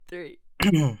3.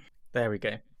 There we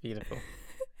go. Beautiful.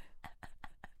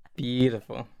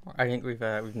 Beautiful. I think we've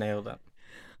nailed it.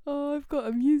 Oh, I've got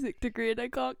a music degree and I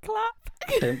can't clap.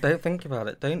 Don't think about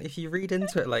it. Don't. If you read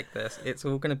into it like this, it's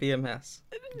all gonna be a mess.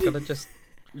 You just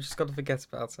gotta forget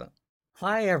about it.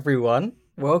 Hi everyone.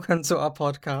 Welcome to our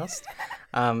podcast.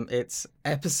 It's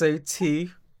episode 2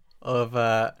 of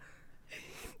the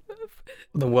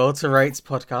World to Rights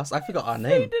podcast. I forgot our So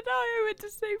name. did I went to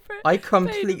say I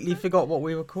completely forgot what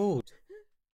we were called.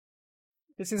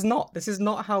 This is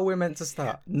not how we're meant to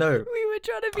start. No. We were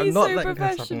trying to be I'm not so letting this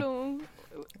happen. professional.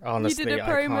 Honestly, you did a I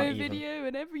can't promo even. video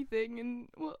and everything, and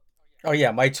what? Oh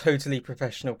yeah, my totally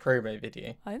professional promo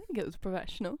video. I think it was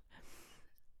professional.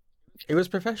 It was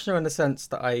professional in the sense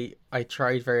that I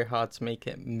tried very hard to make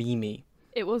it memey.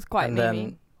 It was quite And memey.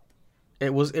 then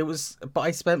it was, but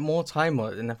I spent more time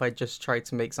on it than if I just tried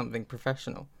to make something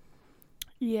professional.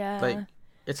 Yeah. Like,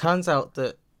 it turns out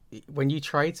that when you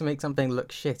try to make something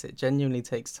look shit, it genuinely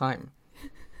takes time.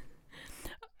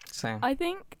 So I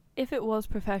think if it was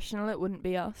professional, it wouldn't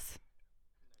be us.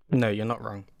 no, you're not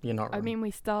wrong. You're not wrong. I mean,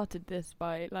 we started this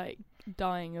by like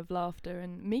dying of laughter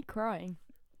and me crying.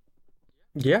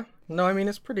 Yeah. No, I mean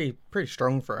it's pretty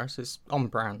strong for us. It's on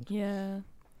brand. Yeah.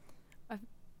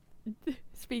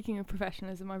 Speaking of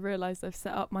professionalism, I realised I've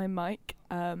set up my mic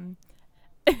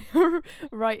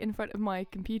right in front of my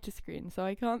computer screen, so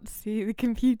I can't see the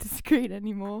computer screen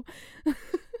anymore.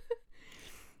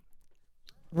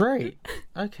 Right.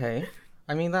 Okay.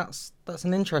 I mean that's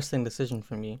an interesting decision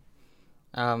from you.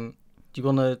 Do you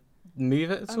want to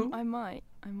move it at all? I might.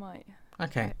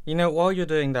 Okay. You know, while you're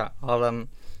doing that,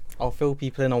 I'll fill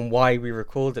people in on why we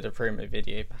recorded a promo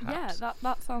video, perhaps. Yeah,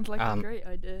 that sounds like a great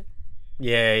idea.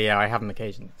 Yeah, I have an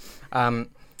occasion.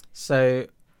 So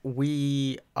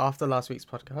we, after last week's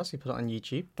podcast, we put it on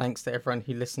YouTube. Thanks to everyone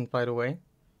who listened, by the way.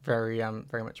 Very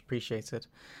much appreciated.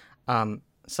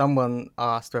 Someone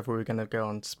asked whether we were going to go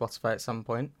on Spotify at some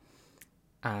point.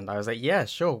 And I was like, yeah,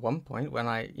 sure, one point when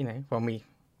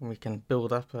we can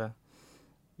build up the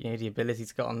ability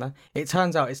to get on there. It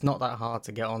turns out it's not that hard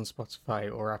to get on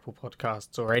Spotify or Apple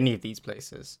Podcasts or any of these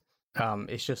places.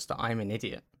 It's just that I'm an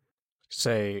idiot.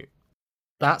 So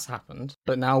that's happened.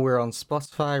 But now we're on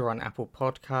Spotify, we're on Apple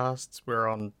Podcasts, we're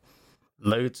on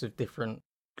loads of different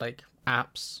like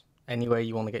apps. Anywhere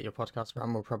you want to get your podcast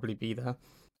from, we'll probably be there.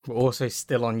 We're also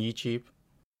still on YouTube.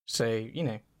 So,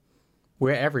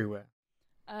 we're everywhere.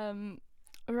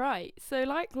 Right, so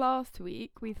like last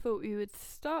week, we thought we would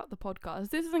start the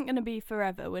podcast. This isn't going to be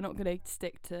forever. We're not going to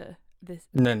stick to this.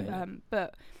 No.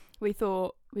 But we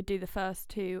thought we'd do the first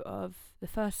 2 of the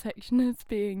first section as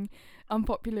being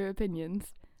unpopular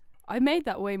opinions. I made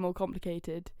that way more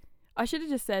complicated. I should have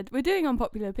just said, we're doing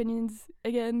unpopular opinions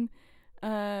again.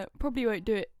 Probably won't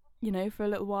do it, for a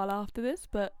little while after this,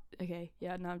 but okay,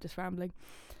 yeah, now I'm just rambling.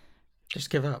 Just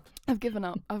give up. I've given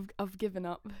up. I've given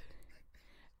up.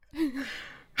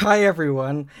 Hi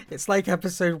everyone, it's like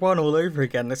episode 1 all over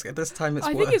again. This time it's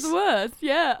I worse. think it's worse,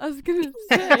 yeah, I was going to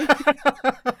say.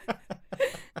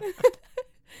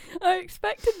 I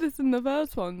expected this in the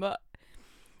first one, but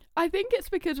I think it's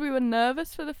because we were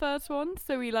nervous for the first one,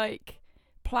 so we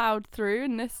ploughed through,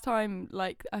 and this time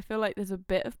I feel like there's a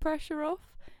bit of pressure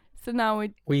off. So now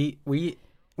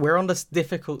we're on this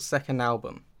difficult second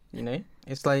album,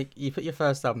 It's like you put your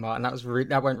first album out and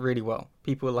that went really well.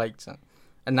 People liked it.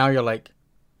 And now you're like,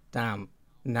 damn,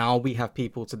 now we have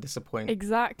people to disappoint.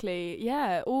 Exactly.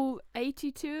 Yeah, all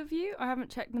 82 of you. I haven't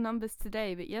checked the numbers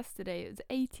today, but yesterday it was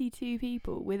 82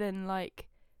 people within less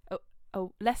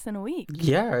than a week.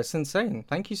 Yeah, it's insane.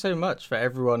 Thank you so much for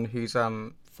everyone who's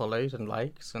followed and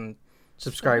likes and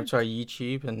subscribed to our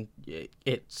YouTube, and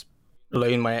it's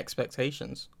blown my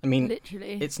expectations. I mean,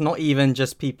 literally, it's not even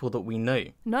just people that we know.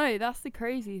 No, that's the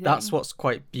crazy thing. That's what's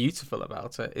quite beautiful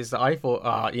about it, is that I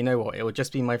thought, you know what, it would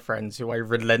just be my friends who I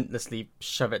relentlessly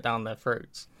shove it down their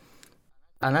throats.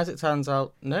 And as it turns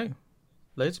out, no,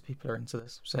 loads of people are into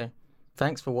this. So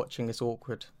thanks for watching this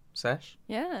awkward sesh.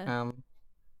 Yeah.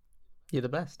 You're the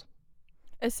best.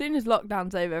 As soon as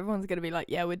lockdown's over, everyone's going to be like,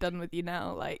 yeah, we're done with you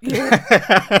now.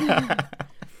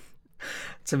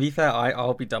 To be fair,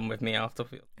 I'll be done with me after.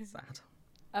 Feel sad.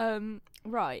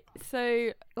 Right.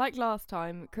 So, like last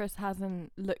time, Chris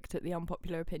hasn't looked at the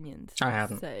unpopular opinions. I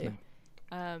haven't. So,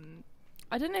 no.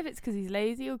 I don't know if it's because he's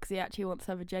lazy or because he actually wants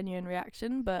to have a genuine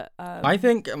reaction, but I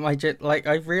think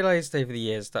I've realised over the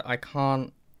years that I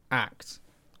can't act.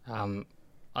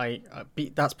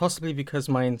 That's possibly because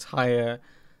my entire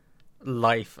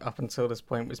life up until this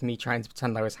point was me trying to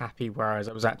pretend I was happy, whereas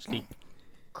I was actually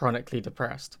chronically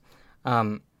depressed.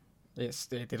 It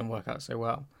didn't work out so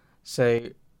well. So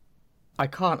I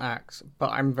can't act,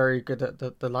 but I'm very good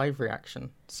at the live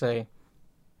reaction. So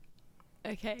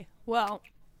Okay, well,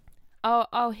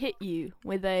 I'll hit you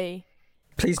with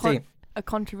please do. a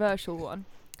controversial one,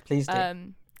 Please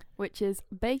do. which is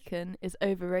bacon is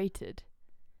overrated.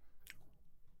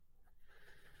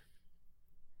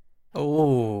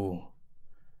 Oh,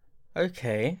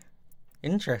 okay.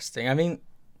 Interesting. I mean,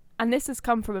 And this has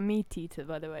come from a meat eater,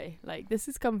 by the way. Like, this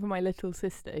has come from my little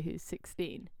sister who's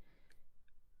 16.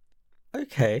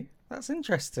 okay, that's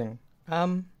interesting.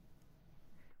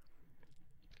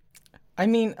 I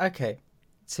mean, okay.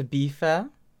 To be fair,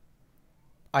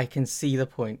 I can see the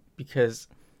point because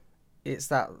it's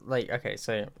that like okay.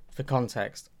 So for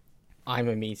context, I'm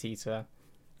a meat eater.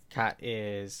 Cat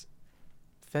is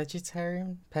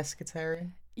vegetarian,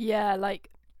 pescatarian. Yeah, like,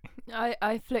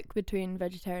 I flick between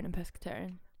vegetarian and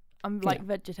pescatarian. I'm like Yeah,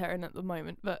 vegetarian at the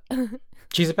moment, but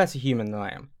she's a better human than I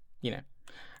am. You know.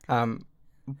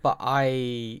 But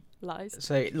I lies.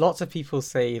 so lots of people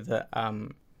say that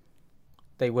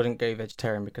they wouldn't go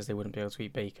vegetarian because they wouldn't be able to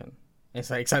eat bacon. It's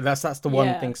like so that's the one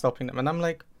Yeah, thing stopping them, and I'm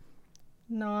like,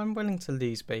 no, I'm willing to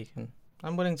lose bacon.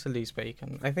 I'm willing to lose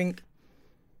bacon. I feel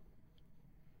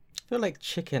like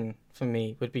chicken for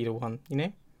me would be the one. You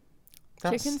know, that's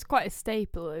chicken's quite a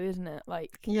staple, though, isn't it?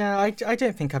 Like, yeah. I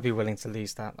don't think I'd be willing to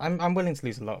lose that. I'm willing to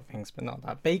lose a lot of things, but not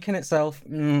that. Bacon itself,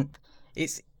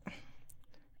 it's.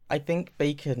 I think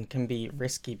bacon can be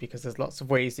risky because there's lots of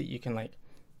ways that you can like.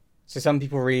 So some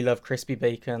people really love crispy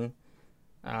bacon.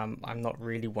 I'm not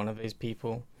really one of those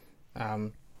people.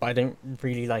 But I don't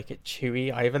really like it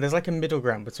chewy either. There's like a middle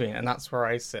ground between it, and that's where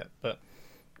I sit. But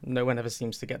no one ever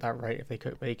seems to get that right if they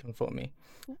cook bacon for me.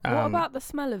 what Um, about the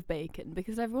smell of bacon?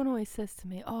 Because everyone always says to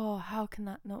me, "Oh, how can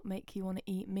that not make you want to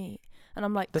eat meat?" And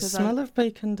I'm like, the "Cause I smell of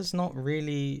bacon does not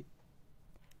really.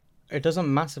 It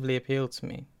doesn't massively appeal to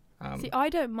me. see, Um, I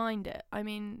don't mind it. I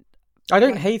mean, I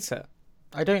don't like, hate it.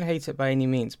 I don't hate it by any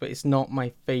means, but it's not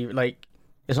my favorite. Like,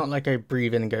 it's not like I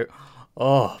breathe in and go,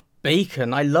 "Oh,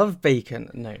 bacon! I love bacon."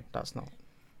 No, that's not.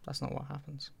 That's not what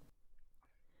happens.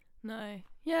 no,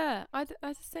 yeah, I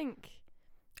just think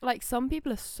like some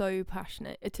people are so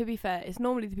passionate. To be fair, it's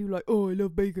normally the people like, "Oh, I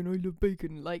love bacon, I love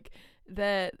bacon." Like,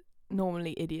 they're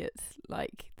normally idiots.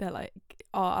 Like, they're like,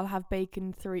 "Oh, I'll have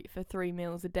bacon for 3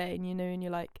 meals a day," and and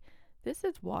you're like, "This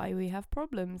is why we have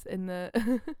problems in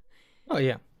the Oh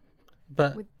yeah,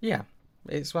 but with." yeah,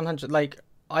 it's 100. Like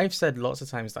I've said lots of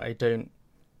times that I don't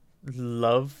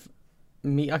love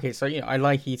meat. Okay, so I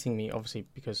like eating meat obviously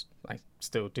because I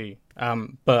still do.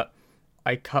 But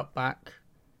I cut back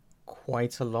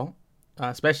quite a lot,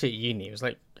 especially at uni. It was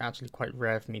like actually quite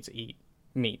rare for me to eat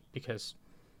meat because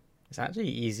it's actually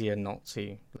easier not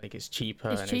to. Like it's cheaper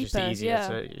It's and it was just cheaper, easier yeah.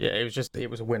 to. Yeah, it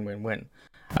was a win-win-win.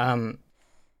 Um,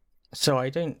 so I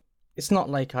don't. It's not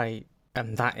like I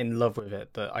am that in love with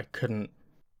it that I couldn't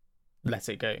let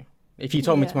it go. If you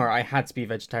told me Yeah. tomorrow I had to be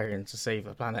vegetarian to save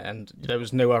the planet and there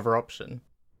was no other option,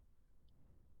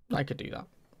 I could do that.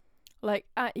 Like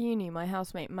at uni, my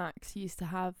housemate Max used to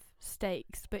have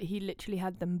steaks, but he literally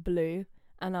had them blue,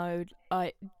 and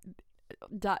I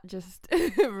that just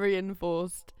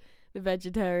reinforced the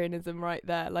vegetarianism right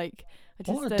there. Like, I What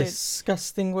just a don't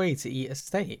disgusting way to eat a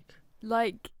steak.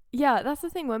 like. Yeah, that's the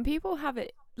thing. When people have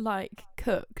it like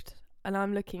cooked, and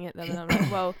I'm looking at them, and I'm like,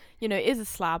 well, it is a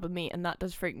slab of meat, and that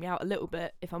does freak me out a little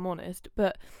bit, if I'm honest.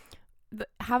 But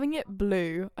having it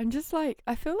blue, I'm just like,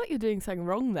 I feel like you're doing something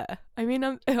wrong there. I mean,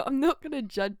 I'm not gonna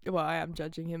judge. Well, I am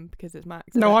judging him because it's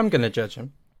Max, No, but I'm gonna judge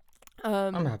him.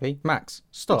 I'm um, happy. Max,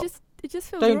 it stop. just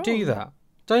feels Don't do wrong. that.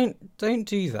 Don't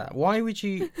do that. Why would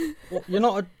you? You're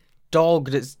not a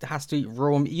dog that has to eat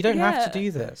raw meat. You don't have to Yeah,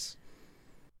 do this.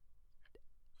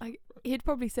 he'd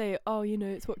probably say, "Oh,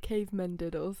 it's what cavemen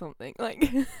did or something." Like,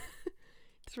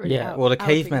 it's really Yeah, well, the outing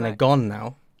cavemen are Max. gone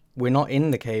now. We're not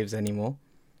in the caves anymore.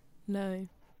 No,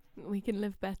 we can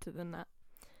live better than that.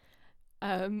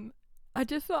 Um, I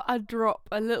just thought I'd drop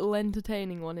a little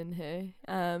entertaining one in here.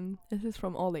 This is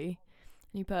from Ollie.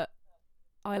 He put,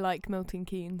 "I like Milton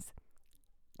Keynes."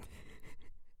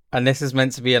 And this is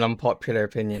meant to be an unpopular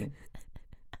opinion.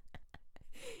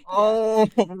 Yeah. Oh,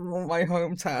 my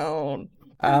hometown.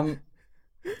 Um,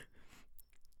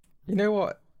 you know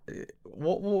what?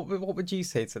 What would you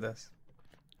say to this?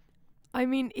 I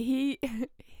mean,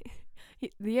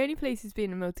 the only place he's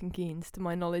been in Milton Keynes, to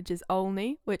my knowledge, is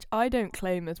Olney, which I don't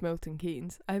claim as Milton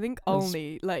Keynes. I think It's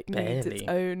Olney like needs its barely.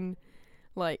 own,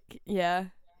 like, yeah.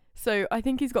 So I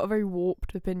think he's got a very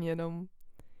warped opinion on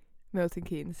Milton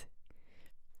Keynes.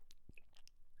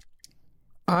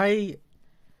 I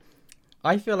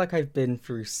I feel like I've been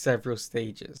through several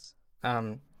stages.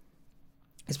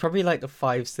 it's probably like the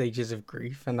 5 stages of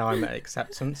grief, and now I'm at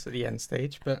acceptance at the end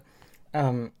stage. But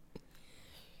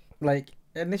like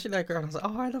initially I grew up and I was like,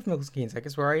 oh, I love Milton Keynes, like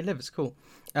it's where I live, it's cool.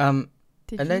 And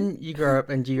Did you? then you grow up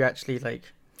and you actually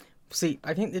like see,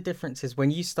 I think the difference is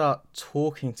when you start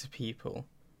talking to people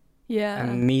Yeah.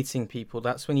 and meeting people,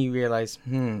 that's when you realize,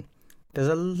 there's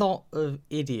a lot of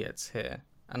idiots here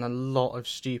and a lot of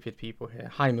stupid people here.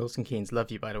 Hi, Milton Keynes,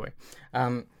 love you, by the way.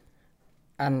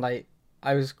 And like,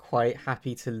 I was quite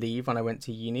happy to leave when I went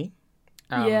to uni.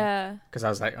 Yeah. Because I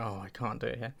was like, oh, I can't do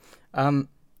it here.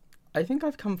 I think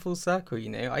I've come full circle, you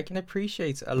know. I can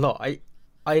appreciate it a lot.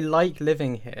 I like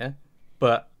living here,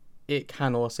 but it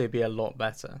can also be a lot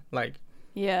better. Like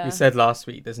Yeah. we said last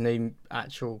week, there's not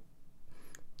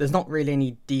really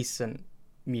any decent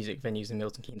music venues in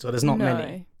Milton Keynes, or there's not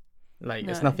many. Like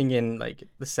there's No. nothing in like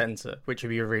the centre, which would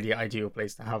be a really ideal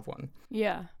place to have one.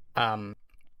 Yeah.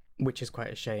 Which is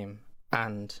quite a shame.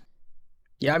 And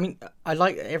yeah, I mean, I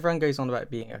like everyone goes on about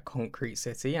being a concrete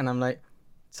city, and I'm like,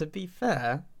 to be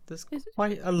fair, there's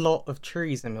quite a lot of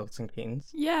trees in Milton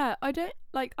Keynes. Yeah, I don't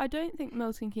think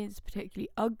Milton Keynes is a particularly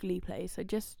ugly place. I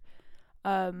just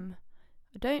I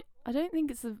don't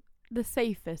think it's the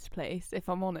safest place, if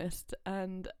I'm honest.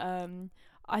 And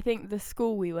I think the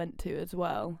school we went to as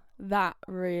well, that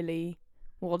really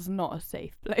was not a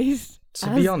safe place.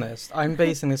 To be honest, I'm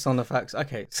basing this on the facts.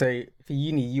 Okay, so for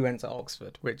uni you went to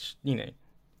Oxford, which, you know,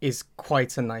 is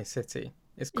quite a nice city.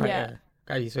 It's quite a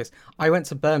nice place. I went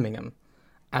to Birmingham,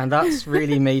 and that's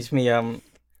really made me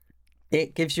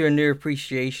it gives you a new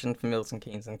appreciation for Milton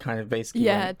Keynes, and kind of basically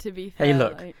to be fair, hey,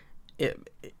 look, like,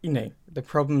 you know, the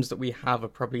problems that we have are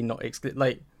probably not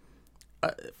like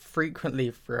frequently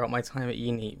throughout my time at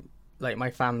uni, like my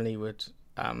family would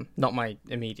not my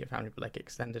immediate family, but like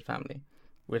extended family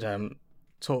would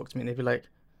talk to me, and they'd be like,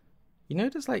 you know,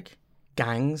 there's like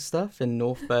gang stuff in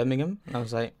North Birmingham, and I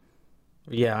was like,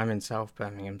 yeah, I'm in South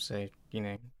Birmingham, so, you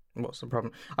know, what's the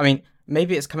problem? I mean,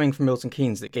 maybe it's coming from Milton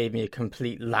Keynes that gave me a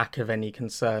complete lack of any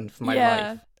concern for my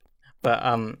life, but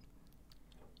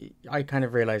I kind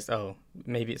of realized, oh,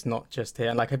 maybe it's not just here.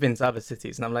 And like I've been to other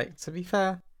cities, and I'm like, to be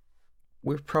fair,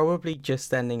 we're probably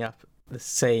just ending up the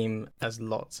same as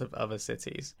lots of other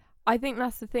cities. I think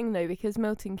that's the thing though, because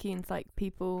Milton Keynes, like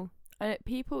people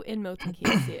in Milton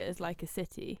Keynes see it as like a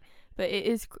city, but it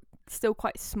is still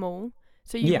quite small.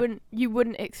 So you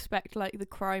wouldn't expect like the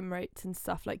crime rates and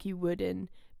stuff like you would in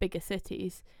bigger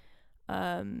cities.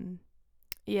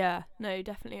 Yeah, no,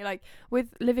 definitely. Like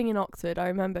with living in Oxford, I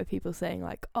remember people saying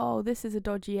like, "Oh, this is a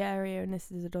dodgy area and this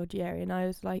is a dodgy area," and I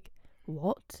was like,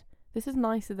 "What? This is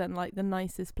nicer than like the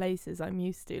nicest places I'm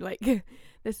used to. Like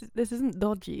this isn't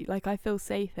dodgy. Like I feel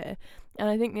safe here." And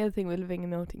I think the other thing with living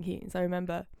in Milton Keynes, I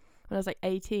remember when I was like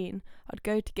 18, I'd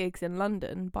go to gigs in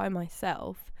London by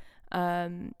myself,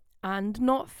 and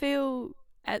not feel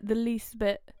at the least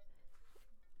bit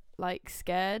like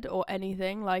scared or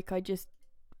anything. Like I just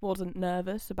wasn't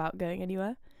nervous about going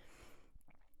anywhere,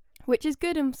 which is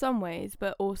good in some ways,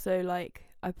 but also like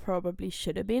I probably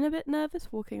should have been a bit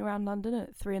nervous walking around London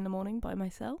at 3 a.m. by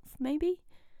myself, maybe.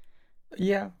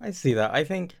 Yeah, I see that. I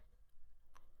think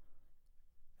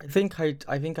I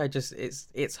just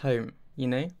it's home, you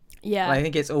know? Yeah. And I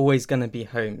think it's always gonna be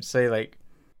home. So like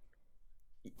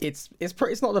it's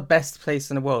not the best place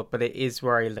in the world, but it is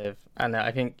where I live. And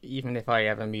I think even if I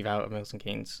ever move out of Milton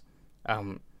Keynes,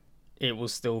 it will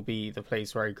still be the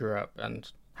place where I grew up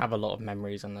and have a lot of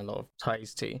memories and a lot of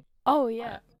ties to. Oh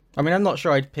yeah. I mean, I'm not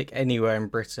sure I'd pick anywhere in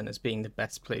Britain as being the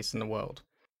best place in the world.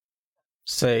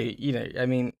 So, you know, I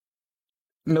mean,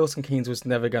 Milton Keynes was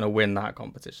never going to win that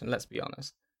competition, let's be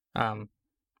honest.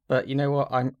 But you know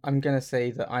what? I'm going to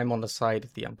say that I'm on the side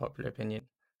of the unpopular opinion.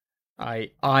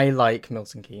 I like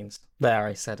Milton Keynes. There,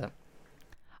 I said it.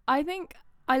 I think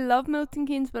I love Milton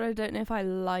Keynes, but I don't know if I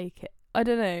like it. I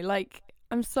don't know, like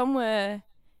I'm somewhere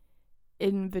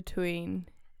in between.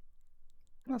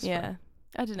 That's yeah. fair.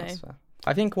 I don't know. That's fair.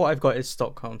 I think what I've got is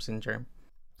Stockholm syndrome.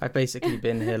 I've basically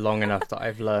been here long enough that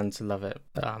I've learned to love it.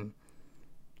 And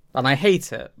I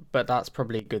hate it, but that's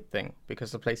probably a good thing,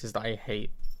 because the places that I hate,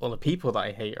 or the people that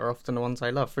I hate, are often the ones I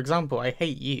love. For example, I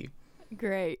hate you.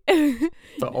 Great.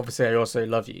 But obviously I also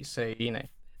love you, so, you know.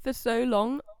 For so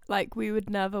long, like, we would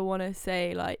never want to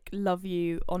say, like, love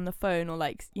you on the phone, or,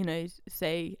 like, you know,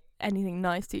 say anything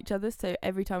nice to each other. So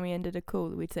every time we ended a call,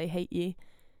 we'd say hate you.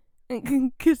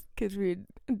 Because we'd,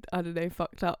 I don't know,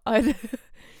 fucked up. And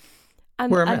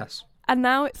We're a mess. And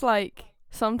now it's like,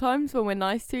 sometimes when we're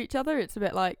nice to each other, it's a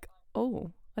bit like,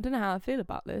 oh, I don't know how I feel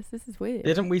about this. This is weird.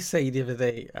 Didn't we say the other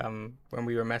day, when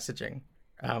we were messaging,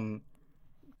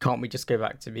 can't we just go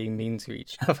back to being mean to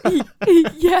each other?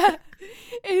 Yeah.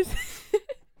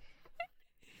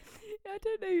 I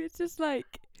don't know. It's just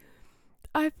like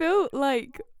I feel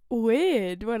like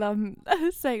weird when I'm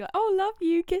saying like, "Oh, love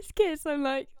you, kiss, kiss." I'm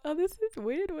like, "Oh, this is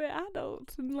weird. We're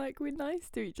adults and like we're nice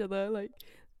to each other." Like,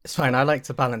 It's fine. I like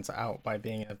to balance it out by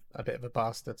being a bit of a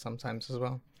bastard sometimes as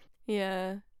well.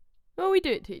 yeah. Well, we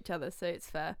do it to each other, so it's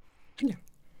fair.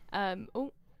 Yeah.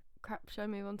 Oh, crap. Shall I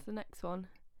move on to the next one?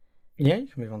 Yeah, you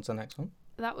can move on to the next one.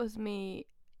 That was me.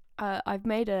 I've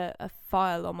made a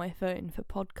file on my phone for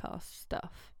podcast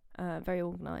stuff. Very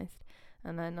organised.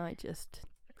 And then I just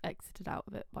exited out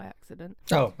of it by accident.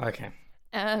 Oh, okay.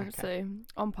 Okay. So,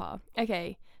 on par.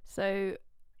 Okay, so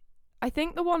I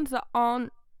think the ones that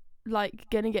aren't, like,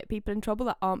 going to get people in trouble,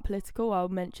 that aren't political, I'll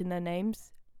mention their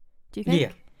names. Do you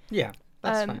think? Yeah,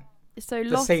 that's fine. So The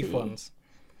Lottie, safe ones.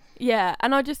 yeah,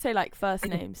 and I'll just say like first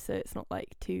names, so it's not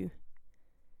like too.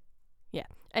 Yeah.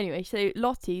 Anyway, so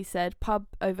Lottie said pub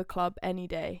over club any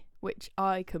day, which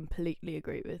I completely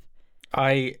agree with.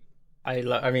 I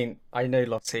mean, I know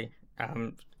Lottie.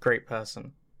 Great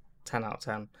person, 10 out of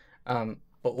 10.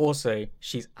 But also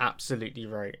she's absolutely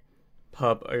right.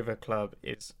 Pub over club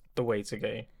is the way to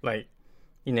go. Like,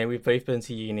 you know, we've both been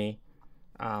to uni.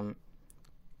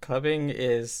 Clubbing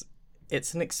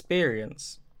it's an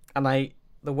experience, and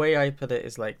the way I put it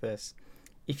is like this: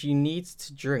 if you need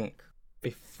to drink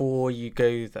before you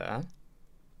go there,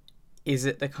 is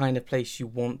it the kind of place you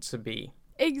want to be?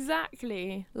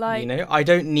 Exactly. Like, You know, I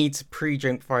don't need to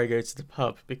pre-drink before I go to the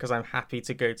pub because I'm happy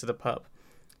to go to the pub.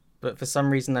 But for some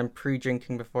reason, I'm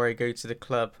pre-drinking before I go to the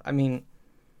club. I mean,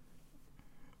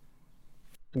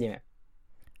 yeah.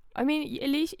 I mean, at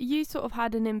least you sort of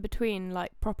had an in-between,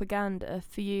 like, propaganda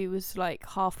for you was, like,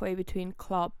 halfway between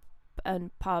club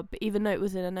and pub, even though it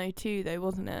was in an O2, though,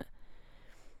 wasn't it?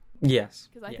 Yes.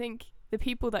 Because I think the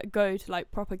people that go to,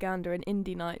 like, propaganda and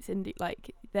indie nights,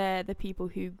 like, they're the people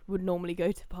who would normally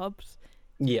go to pubs.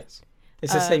 Yes.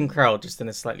 It's the same crowd, just in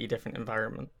a slightly different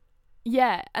environment.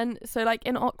 Yeah, and so, like,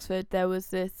 in Oxford, there was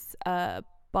this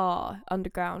bar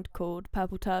underground called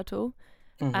Purple Turtle,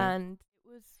 Mhm. and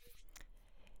it was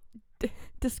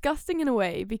disgusting in a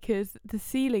way because the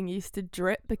ceiling used to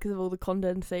drip because of all the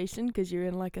condensation because you're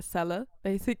in like a cellar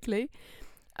basically,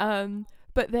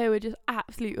 but they were just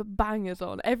absolute bangers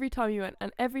on every time you went,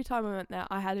 and every time I went there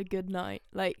I had a good night.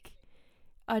 Like,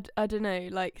 I don't know,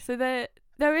 like, so there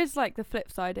is like the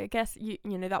flip side, I guess. You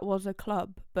know, that was a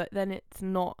club, but then it's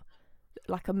not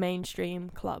like a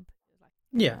mainstream club.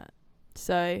 Yeah.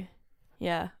 So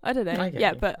yeah, I don't know. I get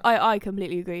Yeah, you. but I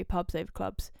completely agree, pubs over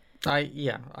clubs.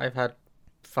 I've had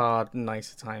far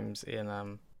nicer times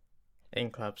in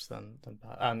clubs than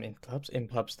in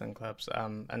pubs than clubs.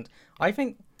 And I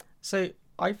think so.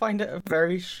 I find it a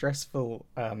very stressful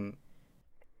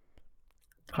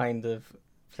kind of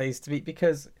place to be,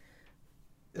 because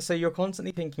so you're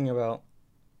constantly thinking about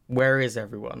where is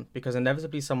everyone, because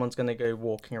inevitably someone's going to go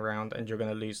walking around and you're going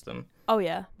to lose them. Oh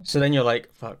yeah, So then you're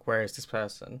like, fuck, where is this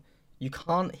person? You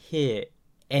can't hear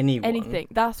anyone. anything.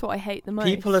 That's what I hate the most.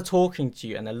 People are talking to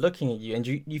you and they're looking at you, and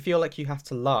you feel like you have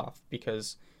to laugh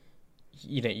because,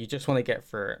 you know, you just want to get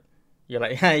through it. You're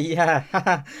like, hey, yeah,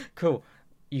 haha, cool.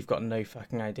 You've got no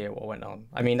fucking idea what went on.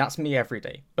 I mean, that's me every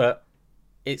day, but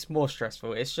it's more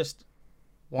stressful. It's just,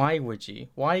 why would you?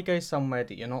 Why go somewhere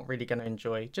that you're not really going to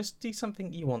enjoy? Just do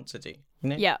something you want to do, you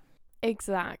know? Yeah,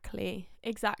 exactly.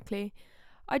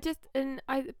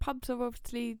 Pubs are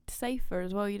obviously safer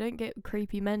as well. You don't get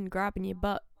creepy men grabbing your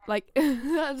butt. Like,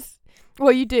 that's,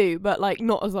 well, you do, but like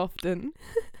not as often.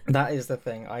 That is the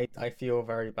thing. I feel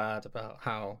very bad about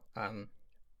how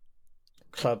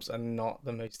clubs are not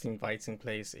the most inviting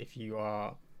place if you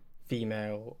are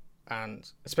female, and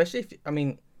especially if, I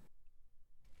mean,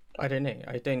 I don't know.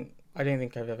 I don't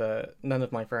think none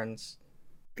of my friends,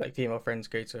 like female friends,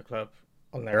 go to a club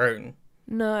on their own.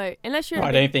 No, unless you're in I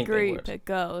a don't big think they group would. of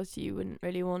girls, you wouldn't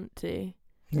really want to.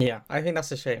 Yeah, I think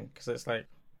that's a shame, because it's like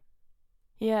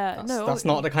Yeah, that's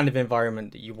not the kind of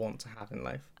environment that you want to have in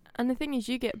life. And the thing is,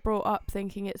 you get brought up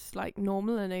thinking it's like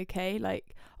normal and okay.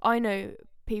 Like, I know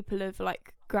people have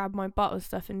like grabbed my butt and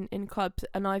stuff in clubs,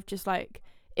 and I've just like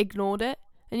ignored it.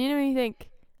 And you know, you think,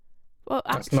 well,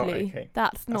 That's not actually, okay.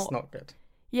 that's That's not good.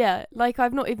 Yeah, like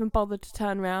I've not even bothered to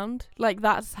turn around. Like,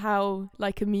 that's how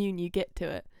like immune you get to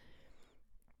it,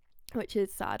 which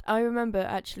is sad. I remember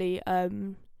actually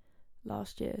not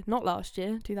last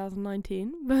year,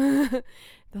 2019.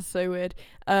 That's so weird.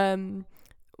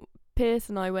 Pierce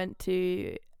and I went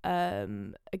to a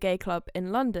gay club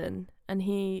in London, and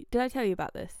did I tell you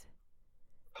about this?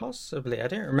 Possibly, I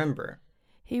don't remember.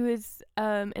 He was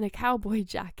in a cowboy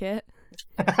jacket.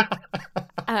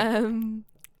 Perfect.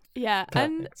 Yeah,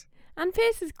 Perfect. And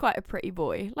Pierce is quite a pretty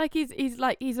boy. Like he's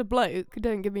a bloke.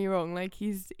 Don't get me wrong. Like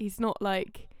he's not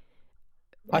like.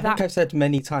 I think that- I've said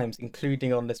many times,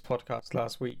 including on this podcast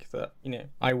last week, that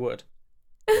I would,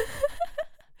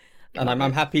 and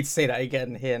I'm happy to say that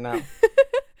again here now.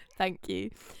 Thank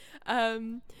you.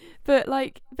 But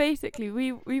like basically,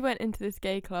 we went into this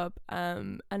gay club,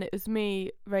 and it was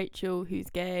me, Rachel, who's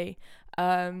gay,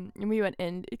 and we went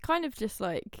in. It kind of just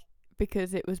like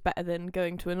because it was better than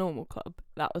going to a normal club.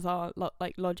 That was our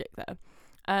logic there.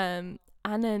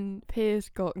 And then Piers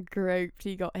got groped.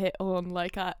 He got hit on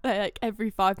like every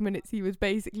 5 minutes. He was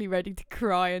basically ready to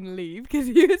cry and leave because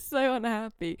he was so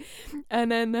unhappy.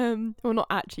 And then well, not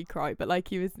actually cry, but like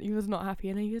he was not happy.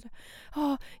 And he was,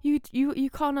 oh, you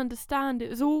can't understand.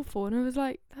 It was awful. And I was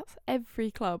like, that's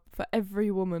every club for every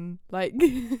woman. Like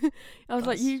I was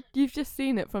like, you've just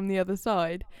seen it from the other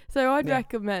side. So I'd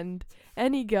recommend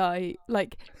any guy,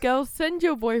 like girls, send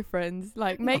your boyfriends,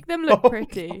 like make them look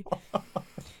pretty.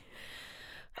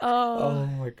 Oh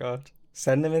my god.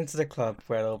 Send them into the club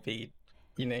where they'll be,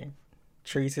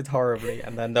 treated horribly,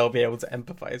 and then they'll be able to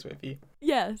empathize with you.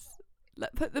 Yes.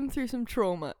 Put them through some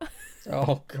trauma.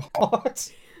 Oh god.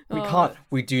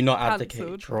 We do not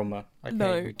advocate trauma. Okay,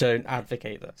 no. We don't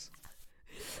advocate this.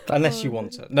 Unless you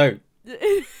want it. No.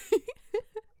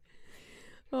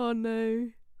 Oh no.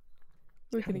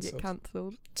 We're going to get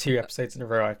cancelled. 2 episodes in a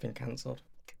row I've been cancelled.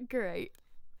 Great.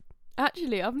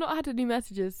 Actually, I've not had any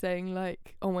messages saying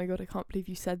like, "Oh my god, I can't believe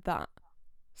you said that."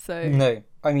 So no,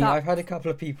 I mean I've had a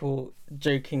couple of people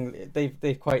joking.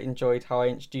 They've quite enjoyed how I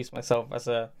introduced myself as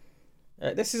a.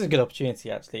 This is a good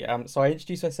opportunity actually. So I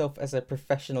introduced myself as a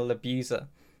professional abuser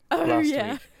last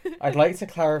week. I'd like to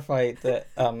clarify that.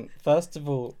 First of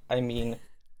all, I mean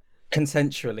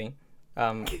consensually.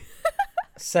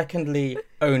 Secondly,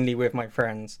 only with my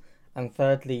friends, and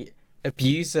thirdly.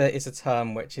 Abuser is a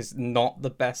term which is not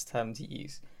the best term to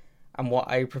use, and what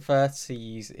I prefer to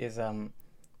use is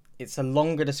it's a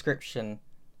longer description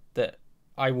that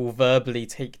I will verbally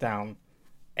take down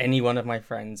any one of my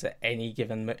friends at any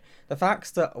given the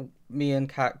facts that me and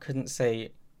Kat couldn't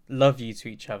say love you to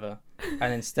each other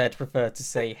and instead prefer to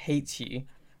say hate you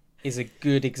is a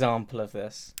good example of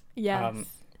this. Yes.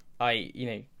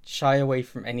 I shy away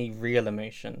from any real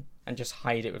emotion and just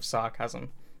hide it with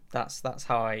sarcasm. That's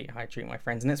how I treat my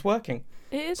friends, and it's working.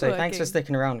 It is so working. Thanks for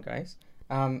sticking around, guys.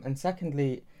 And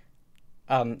secondly,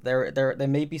 there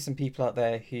may be some people out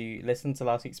there who listened to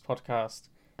last week's podcast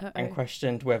and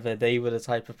questioned whether they were the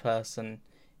type of person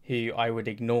who I would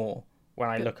ignore when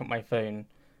I look at my phone.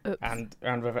 Oops. And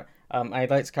whether I'd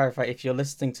like to clarify, if you're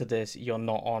listening to this, you're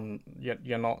not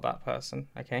not that person,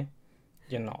 okay?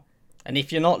 You're not. And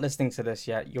if you're not listening to this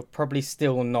yet, you're probably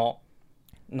still not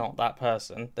that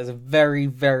person. There's a very,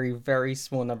 very, very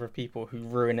small number of people who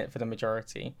ruin it for the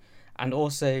majority. And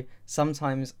also,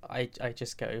 sometimes I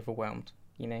just get overwhelmed,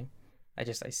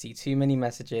 I see too many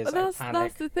messages, I panic.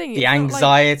 That's the thing. The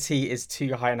anxiety is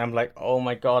too high, and I'm like, oh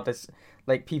my god, there's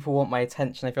like people want my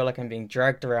attention. I feel like I'm being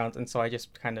dragged around, and so I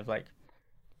just kind of like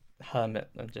hermit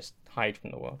and just hide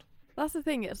from the world. That's the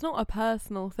thing. It's not a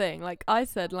personal thing. Like I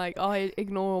said, like I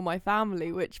ignore all my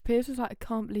family, which Piers was like, I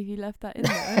can't believe you left that in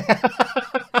there.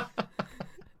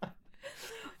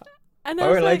 And I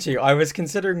won't lie to you. I was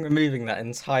considering removing that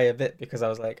entire bit because I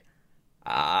was like,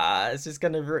 it's just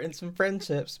going to ruin some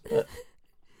friendships. But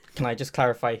can I just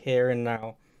clarify here and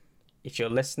now? If you're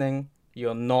listening,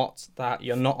 you're not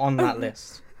on that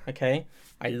list. Okay?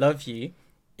 I love you.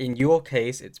 In your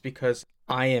case, it's because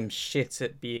I am shit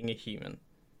at being a human.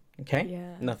 Okay?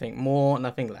 Yeah. Nothing more,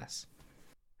 nothing less.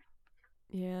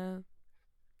 Yeah.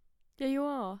 Yeah, you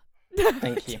are.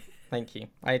 Thank you.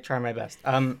 I try my best.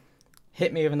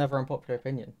 Hit me with another unpopular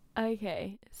opinion.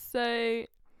 Okay, so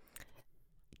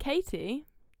Katie,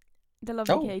 the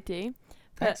lovely Katie,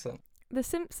 excellent. The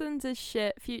Simpsons is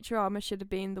shit. Futurama should have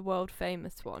been the world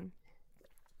famous one.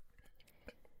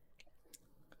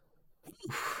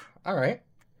 All right.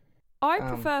 I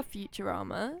prefer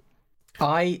Futurama.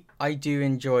 I do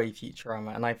enjoy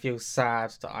Futurama, and I feel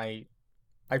sad that I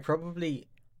probably,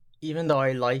 even though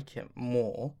I like it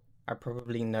more, I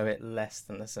probably know it less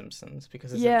than The Simpsons,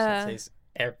 because The Simpsons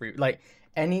is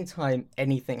anytime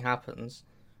anything happens,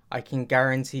 I can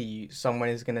guarantee you someone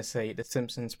is going to say The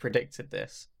Simpsons predicted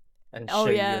this and show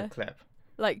you a clip.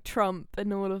 Like Trump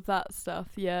and all of that stuff,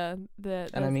 yeah. And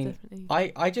I mean,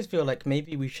 definitely... I just feel like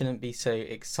maybe we shouldn't be so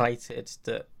excited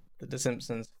that The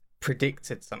Simpsons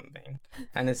predicted something,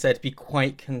 and instead be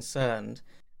quite concerned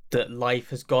that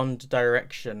life has gone the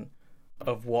direction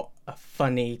of what a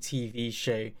funny TV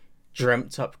show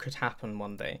dreamt up could happen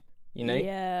one day.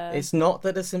 Yeah. It's not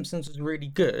that The Simpsons was really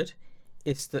good,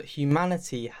 it's that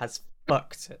humanity has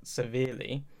fucked it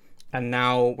severely, and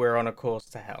now we're on a course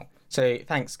to hell. So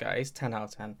thanks, guys. 10 out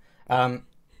of 10.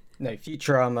 No,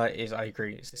 Futurama is, I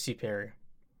agree, it's superior.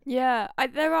 Yeah,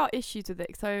 there are issues with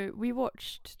it. So we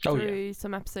watched Oh, yeah. through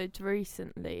some episodes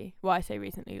recently. Well, I say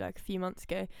recently, like a few months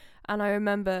ago. And I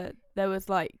remember there was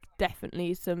like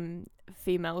definitely some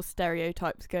female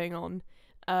stereotypes going on.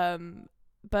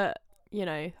 But you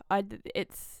know,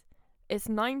 it's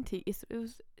 90.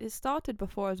 It started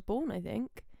before I was born, I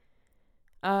think.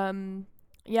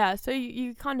 Yeah, so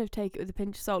you kind of take it with a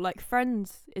pinch of salt. Like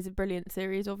Friends is a brilliant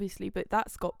series, obviously, but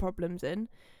that's got problems in.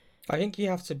 I think you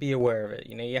have to be aware of it.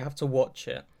 You know, you have to watch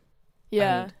it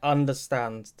Yeah, and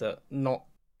understand that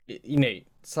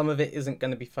some of it isn't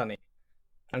going to be funny.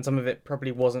 And some of it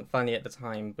probably wasn't funny at the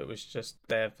time, but was just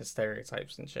there for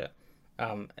stereotypes and shit.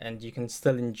 And you can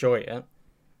still enjoy it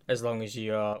as long as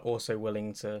you are also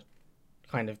willing to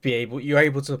kind of you're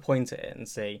able to point at it and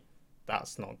say,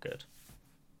 that's not good.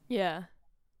 yeah,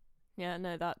 yeah.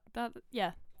 No,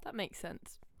 that makes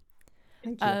sense.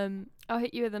 Thank you. I'll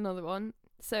hit you with another one.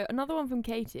 So another one from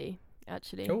Katie,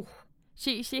 actually. Oh,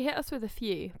 She hit us with a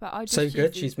few, but I just so choose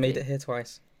good. these She's made two. it here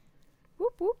twice.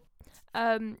 Whoop whoop.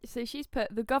 So she's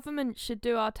put, the government should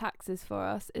do our taxes for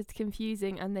us. It's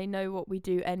confusing and they know what we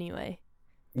do anyway.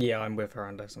 Yeah, I'm with her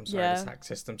on this. I'm sorry, Yeah. the tax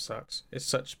system sucks. It's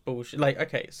such bullshit. Like,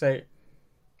 okay, so,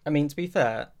 I mean, to be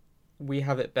fair, we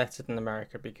have it better than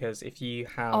America because if you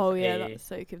have Oh yeah, that's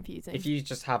so confusing. if you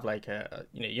just have like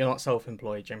you're not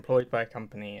self-employed, you're employed by a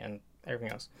company and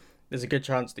everything else, there's a good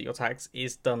chance that your tax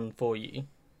is done for you.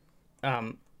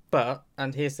 But,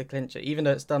 and here's the clincher, even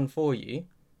though it's done for you,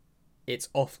 it's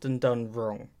often done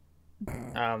wrong.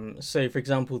 So for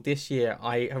example, this year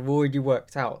I have already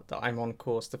worked out that I'm on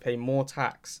course to pay more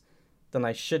tax than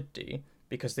I should do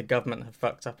because the government have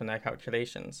fucked up in their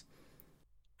calculations.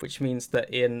 Which means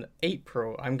that in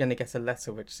April I'm going to get a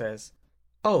letter which says,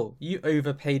 "Oh, you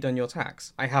overpaid on your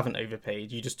tax." I haven't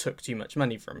overpaid. You just took too much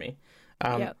money from me.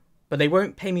 Yep. But they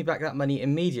won't pay me back that money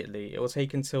immediately. It will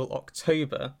take until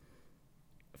October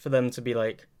for them to be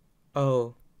like,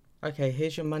 "Oh, okay,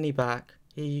 here's your money back.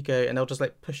 Here you go," and they'll just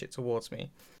like push it towards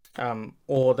me.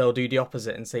 Or they'll do the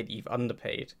opposite and say that you've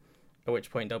underpaid. At which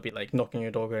point they'll be like knocking on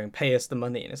your door, going, "Pay us the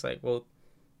money," and it's like, well,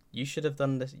 you should have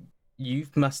done this.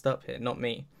 You've messed up here, not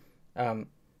me.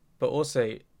 But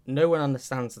also, no one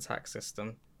understands the tax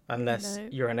system unless No.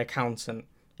 you're an accountant,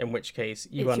 in which case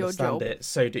you It's your understand job. it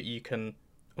so that you can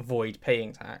avoid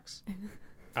paying tax,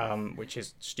 which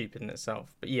is stupid in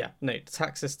itself. But yeah, no, the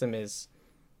tax system it's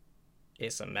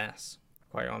a mess,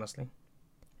 quite honestly.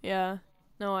 Yeah.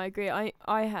 No, I agree.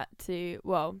 I had to.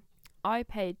 Well, I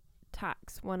paid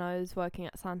tax when I was working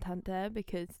at Santander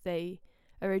because they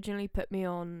originally put me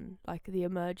on like the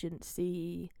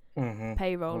emergency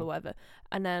payroll or whatever,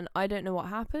 and then I don't know what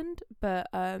happened, but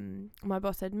my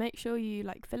boss said make sure you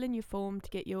like fill in your form to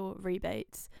get your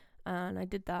rebates, and I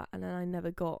did that, and then I never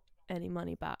got any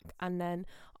money back, and then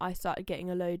I started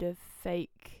getting a load of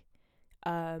fake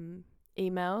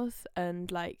emails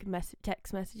and like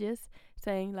text messages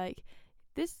saying like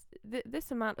this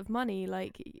amount of money,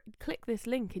 like click this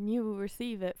link and you will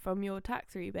receive it from your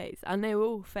tax rebates, and they were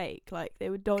all fake, like they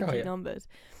were dodgy numbers,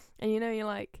 and you're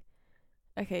like,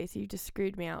 okay, so you just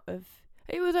screwed me out of.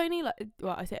 It was only like,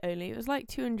 well, I say only, it was like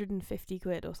 250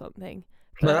 quid or something.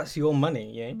 But that's your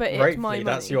money, yeah. But rightfully, it's my money.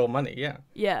 That's your money, yeah.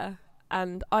 Yeah,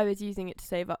 and I was using it to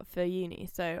save up for uni,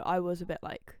 so I was a bit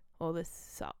like, oh, this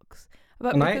sucks.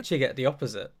 But and I actually get the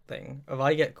opposite thing. If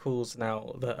I get calls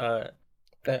now that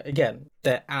again,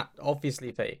 they're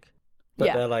obviously fake,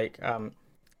 but they're like,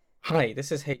 "Hi,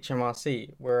 this is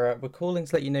HMRC. We're calling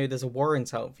to let you know there's a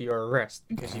warrant out for your arrest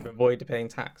because you've avoided paying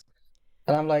tax."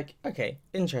 And I'm like, okay,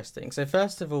 interesting. So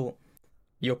first of all,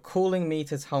 you're calling me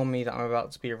to tell me that I'm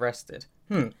about to be arrested.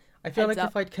 I feel Heads like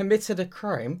up. if I'd committed a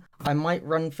crime, I might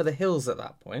run for the hills at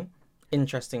that point.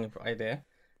 Interesting idea.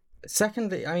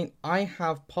 Secondly, I mean, I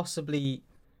have possibly...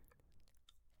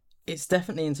 It's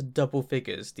definitely into double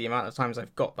figures, the amount of times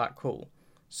I've got that call.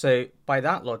 So by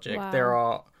that logic, there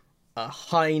are a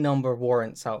high number of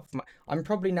warrants out. I'm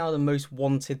probably now the most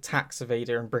wanted tax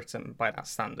evader in Britain by that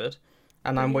standard.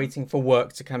 And I'm waiting for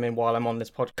work to come in while I'm on this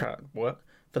podcast. Work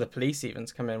for the police even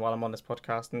to come in while I'm on this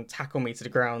podcast and tackle me to the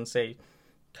ground and say,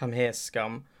 "Come here,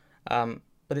 scum."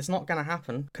 But it's not going to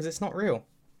happen because it's not real.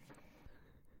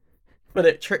 But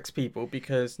it tricks people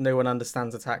because no one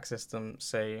understands the tax system.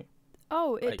 So,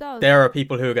 it does. There are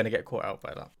people who are going to get caught out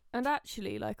by that. And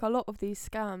actually, like a lot of these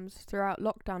scams throughout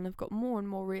lockdown have got more and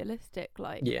more realistic.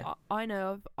 Like, I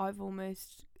know I've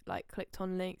almost like clicked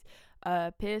on links.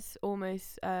 Pierce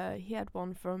almost he had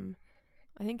one from,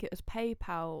 I think it was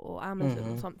PayPal or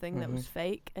Amazon or something that was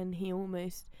fake, and he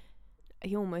almost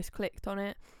he almost clicked on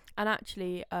it. And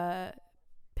actually,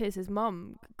 Pierce's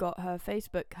mum got her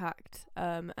Facebook hacked,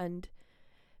 and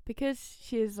because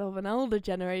she is of an older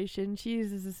generation, she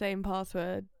uses the same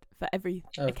password for every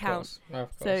account.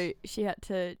 Of course. So she had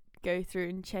to go through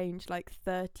and change like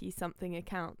 30 something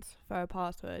accounts for her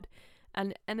password,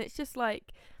 and it's just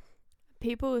like,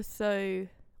 people are so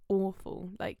awful.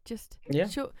 Like, just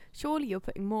surely you're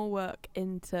putting more work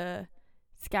into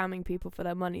scamming people for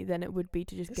their money than it would be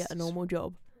to just get a normal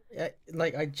job.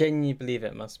 Like, I genuinely believe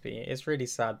it must be. It's really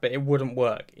sad, but it wouldn't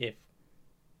work if,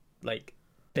 like,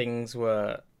 things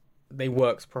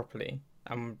worked properly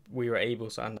and we were able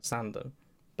to understand them.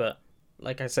 But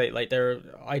like I say, like,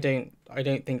 I don't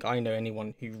think I know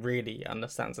anyone who really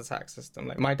understands the tax system.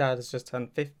 Like, my dad has just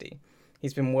turned 50.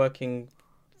 He's been working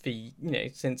for,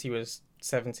 since he was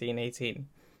 17, 18.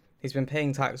 He's been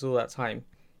paying tax all that time.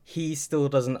 He still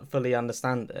doesn't fully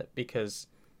understand it because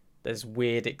there's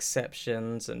weird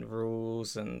exceptions and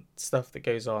rules and stuff that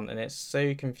goes on, and it's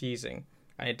so confusing,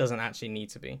 and it doesn't actually need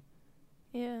to be.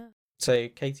 Yeah. So,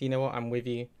 Katie, you know what? I'm with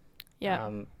you. Yeah.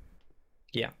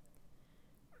 Yeah.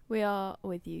 We are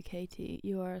with you, Katie.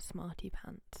 You are a smarty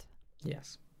pants.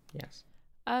 Yes.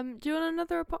 Do you want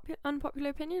another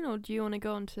unpopular opinion, or do you want to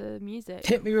go on to music?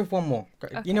 Hit me with one more.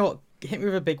 Okay. You know what? Hit me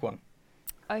with a big one.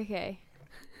 Okay.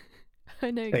 I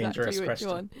know Dangerous exactly which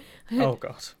question. one. Oh,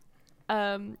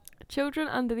 God. Children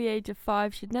under the age of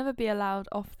 5 should never be allowed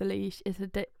off the leash.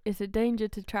 It's a danger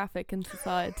to traffic and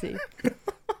society.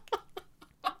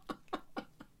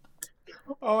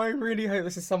 Oh, I really hope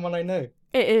this is someone I know.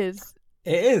 It is.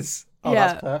 It is? Oh, yeah,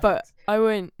 that's perfect. but I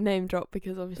won't name drop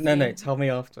because obviously... No, tell me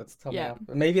afterwards.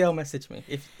 Maybe they'll message me.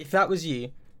 If that was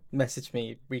you, message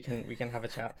me. We can have a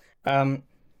chat.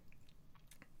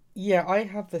 Yeah, I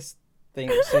have this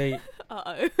thing. So...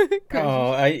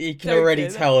 Uh-oh. You can already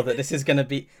tell that this is going to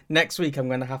be... Next week, I'm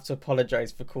going to have to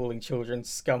apologise for calling children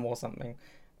scum or something.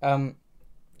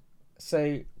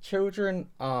 So, children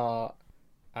are...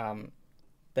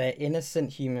 they're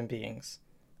innocent human beings.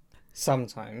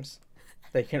 Sometimes.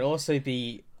 They can also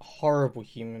be horrible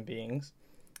human beings.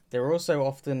 They're also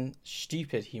often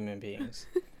stupid human beings.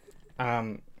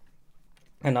 And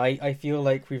I feel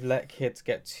like we've let kids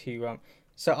get too...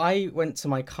 So I went to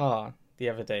my car the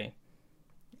other day,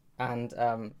 and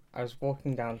I was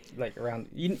walking down, like, around...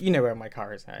 You know where my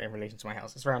car is in relation to my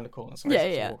house. It's around the corner, so I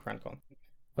just walk around the corner.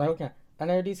 But okay, and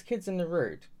there are these kids in the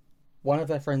road. One of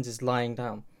their friends is lying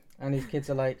down, and these kids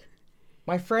are like,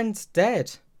 "My friend's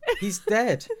dead. He's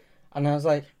dead." And I was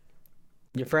like,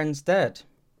 "Your friend's dead?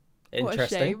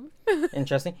 Interesting. What a shame.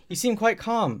 Interesting. You seem quite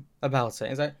calm about it."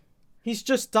 He's like, "He's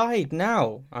just died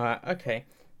now." Okay.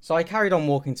 So I carried on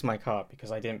walking to my car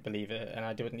because I didn't believe it and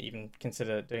I didn't even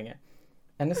consider doing it.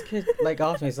 And this kid, like,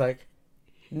 after me, he's like,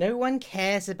 "No one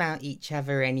cares about each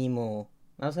other anymore."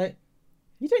 And I was like,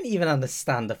 "You don't even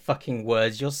understand the fucking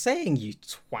words you're saying, you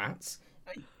twat.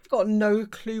 You've got no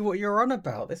clue what you're on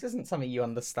about. This isn't something you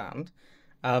understand."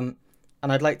 And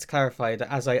I'd like to clarify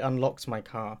that as I unlocked my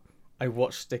car, I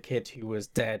watched the kid who was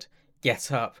dead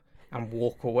get up and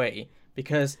walk away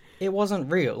because it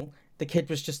wasn't real. The kid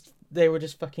was they were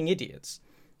just fucking idiots.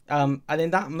 And in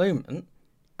that moment,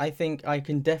 I think I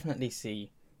can definitely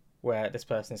see where this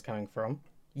person is coming from.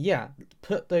 Yeah,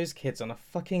 put those kids on a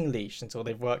fucking leash until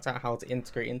they've worked out how to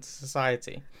integrate into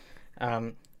society.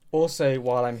 Also,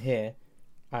 while I'm here,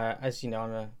 as you know,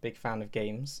 I'm a big fan of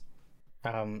games.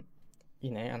 And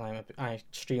I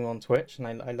stream on Twitch, and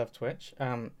I love Twitch.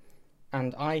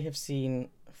 And I have seen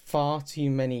far too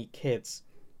many kids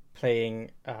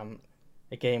playing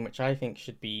a game which I think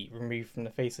should be removed from the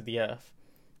face of the earth.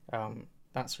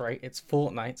 That's right, it's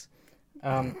Fortnite.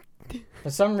 For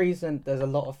some reason, there's a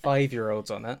lot of 5-year-olds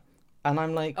on it, and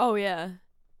I'm like, oh yeah,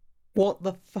 what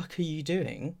the fuck are you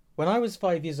doing? When I was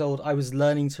 5 years old, I was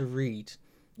learning to read.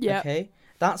 Yeah. Okay,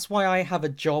 that's why I have a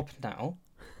job now.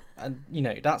 And,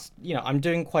 I'm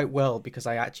doing quite well because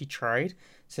I actually tried.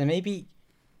 So maybe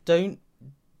don't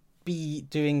be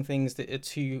doing things that are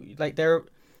too...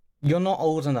 You're not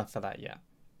old enough for that yet.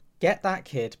 Get that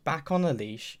kid back on a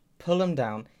leash, pull them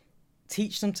down,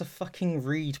 teach them to fucking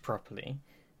read properly,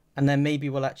 and then maybe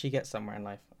we'll actually get somewhere in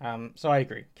life. So I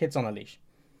agree. Kids on a leash.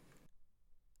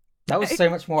 That was so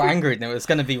much more angry than it was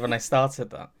going to be when I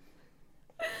started that.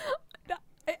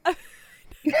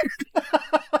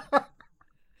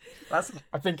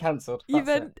 I've been cancelled. You've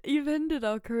ended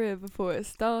our career before it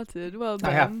started. Well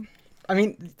done. I have. I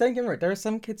mean, don't get me wrong. There are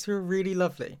some kids who are really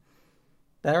lovely.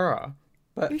 There are,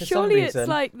 but for surely some reason, it's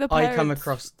like the parents... I come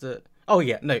across the. Oh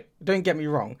yeah, no, don't get me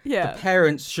wrong. Yeah. The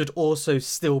parents should also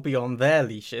still be on their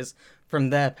leashes from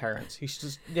their parents who should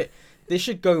just, yeah, they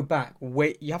should go back.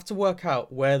 Wait, you have to work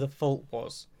out where the fault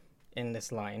was in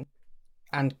this line,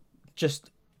 and just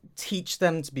teach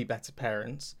them to be better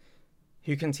parents,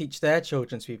 who can teach their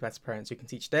children to be better parents, who can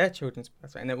teach their children to be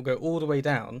better, and it will go all the way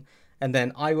down. And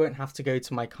then I won't have to go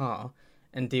to my car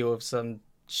and deal with some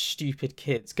stupid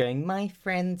kids going, "My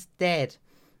friend's dead."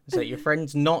 It's like, your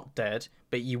friend's not dead,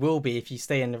 but you will be if you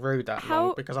stay in the road that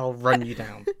long, because I'll run you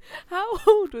down. How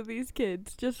old were these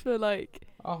kids? Just for like...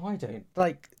 Oh, I don't.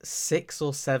 Like 6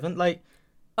 or 7. Like,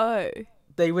 Oh,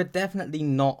 they were definitely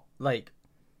not, like...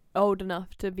 old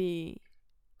enough to be...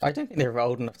 I don't think they were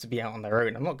old enough to be out on their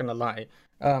own. I'm not going to lie.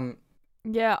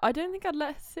 Yeah, I don't think I'd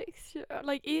let a 6...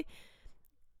 Like,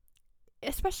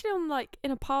 especially on, like,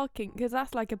 in a parking... Because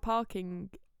that's, like, a parking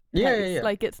place.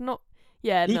 Like, it's not...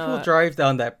 Yeah, People drive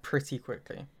down there pretty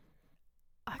quickly.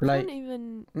 I like, can't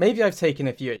even... Maybe I've taken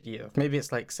a few at year. Maybe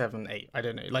it's like 7, 8. I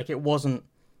don't know. Like, it wasn't...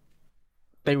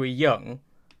 They were young.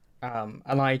 And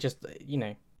I just, you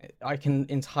know, I can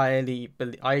entirely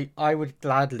believe... I would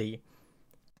gladly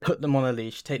put them on a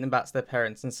leash, take them back to their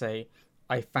parents and say,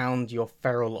 "I found your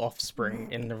feral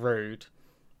offspring in the road.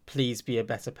 Please be a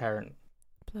better parent."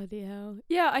 Bloody hell.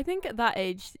 Yeah, I think at that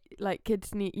age, like,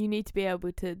 kids you need to be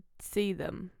able to see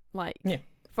them. Like, yeah.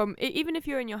 From even if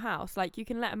you're in your house, like, you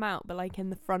can let them out, but like in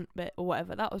the front bit or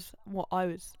whatever. That was what I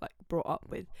was like brought up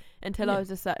with. Until I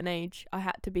was a certain age, I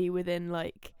had to be within,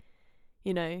 like,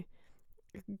 you know,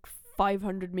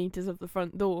 500 meters of the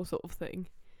front door, sort of thing.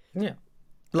 Yeah,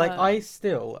 like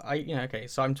okay.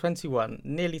 So I'm 21,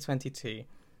 nearly 22,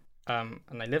 and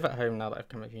I live at home now that I've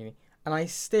come out of uni, and I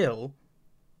still,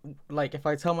 like, if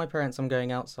I tell my parents I'm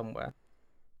going out somewhere,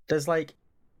 there's like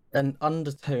an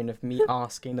undertone of me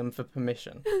asking them for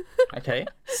permission. Okay,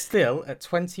 still at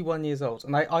 21 years old,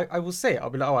 and I will say it. I'll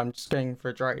be like, "Oh, I'm just going for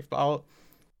a drive," but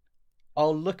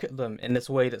I'll look at them in this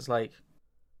way that's like,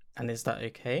 "And is that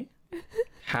okay?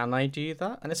 Can I do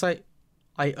that?" And it's like,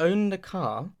 I own the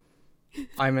car.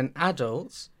 I'm an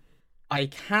adult. I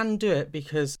can do it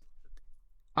because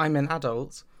I'm an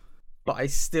adult, but I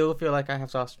still feel like I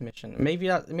have to ask permission.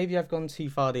 Maybe I've gone too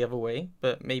far the other way,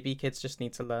 but maybe kids just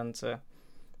need to learn to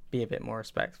be a bit more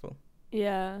respectful.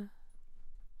 Yeah.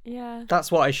 Yeah.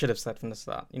 That's what I should have said from the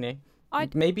start, you know?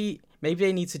 Maybe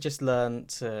they need to just learn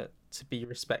to be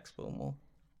respectful more.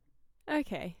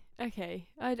 Okay.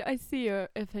 I see your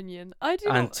opinion.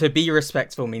 To be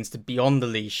respectful means to be on the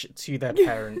leash to their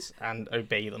parents and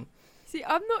obey them. See,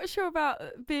 I'm not sure about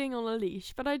being on a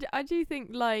leash, but I do think,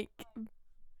 like,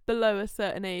 below a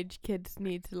certain age, kids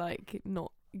need to, like,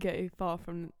 not go far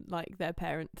from, like, their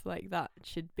parents. Like, that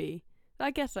should be... I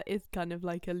guess that is kind of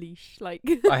like a leash. Like,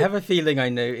 I have a feeling I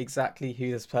know exactly who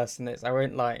this person is. I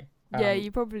won't lie. Yeah,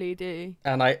 you probably do.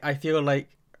 And I feel like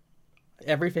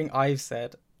everything I've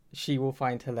said, she will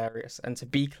find hilarious. And to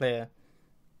be clear,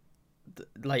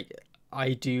 like,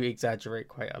 I do exaggerate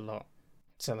quite a lot.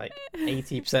 So, like,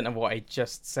 80% of what I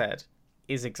just said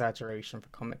is exaggeration for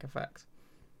comic effect.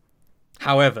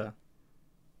 However,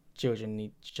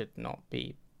 children should not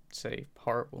be so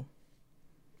horrible.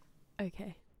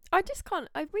 Okay. I just can't...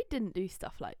 we didn't do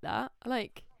stuff like that.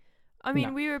 Like, I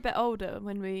mean, we were a bit older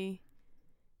when we...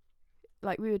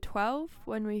 Like, we were 12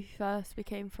 when we first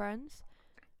became friends.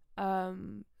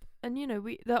 And, you know,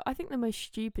 I think the most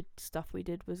stupid stuff we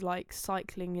did was, like,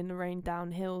 cycling in the rain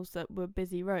down hills that were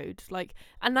busy roads. Like,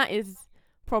 and that is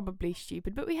probably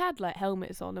stupid. But we had, like,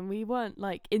 helmets on and we weren't,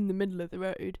 like, in the middle of the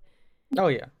road. Oh,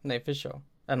 yeah. No, for sure.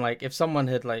 And, like, if someone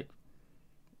had, like,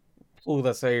 pulled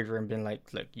us over and been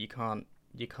like, "Look, you can't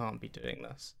be doing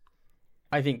this,"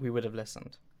 I think we would have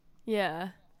listened. Yeah.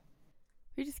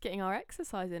 We're just getting our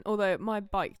exercise in. Although my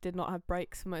bike did not have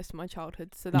brakes for most of my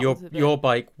childhood, so that your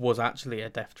bike was actually a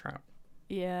death trap.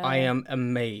 Yeah. I am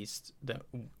amazed that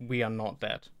we are not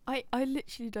dead. I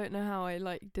literally don't know how I,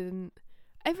 like, didn't...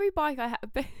 Every bike I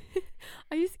had...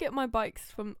 I used to get my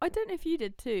bikes from... I don't know if you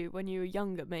did too when you were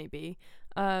younger, maybe.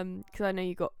 Because I know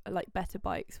you got, like, better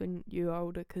bikes when you were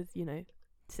older because, you know,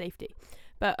 safety.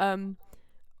 But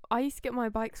I used to get my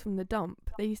bikes from the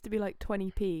dump. They used to be like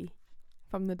 20p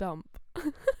from the dump.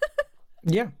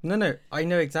 Yeah, no, I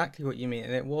know exactly what you mean,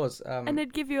 and it was. And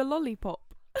they'd give you a lollipop.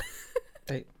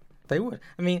 They would.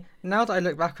 I mean, now that I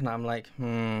look back on it, I'm like,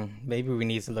 maybe we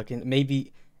need to look in.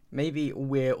 Maybe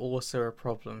we're also a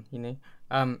problem, you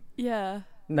know? Yeah.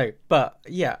 No, but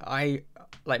yeah, I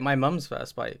like my mum's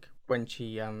first bike when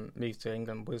she moved to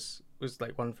England was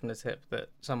like one from the tip that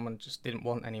someone just didn't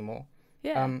want anymore.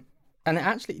 Yeah. And it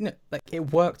actually, you know, like,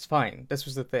 it worked fine. This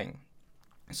was the thing.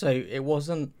 So it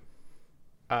wasn't.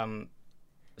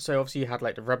 So obviously you had,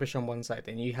 like, the rubbish on one side,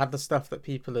 and you had the stuff that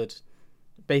people had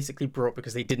basically brought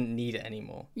because they didn't need it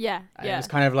anymore. Yeah, And yeah. it was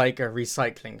kind of like a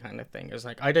recycling kind of thing. It was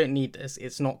like, I don't need this.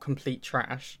 It's not complete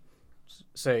trash,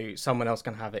 so someone else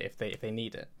can have it if they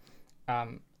need it.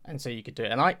 And so you could do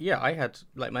it. And I had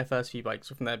like my first few bikes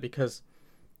from there because,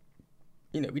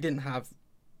 you know, we didn't have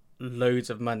loads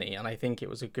of money, and I think it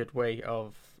was a good way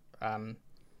of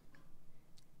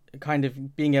kind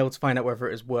of being able to find out whether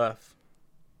it was worth,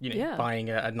 you know, Yeah. buying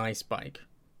a nice bike.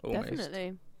 Almost.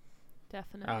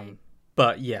 Definitely.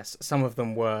 But yes, some of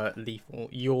them were lethal.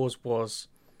 Yours was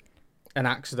an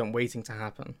accident waiting to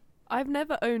happen. I've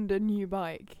never owned a new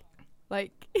bike,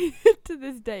 like to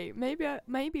this day.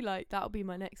 Maybe like that'll be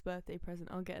my next birthday present.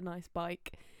 I'll get a nice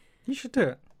bike. You should do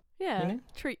it. Yeah, You know?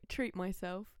 treat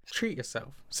myself. Treat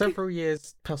yourself. Several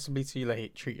years possibly too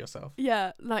late. Treat yourself.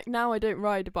 Yeah, like now I don't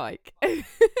ride a bike.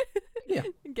 Yeah.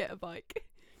 Get a bike.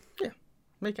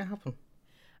 Make it happen.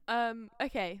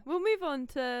 Okay, we'll move on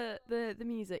to the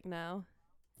music now.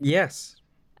 Yes.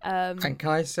 And And can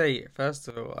I say, first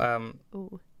of all,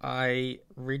 ooh. I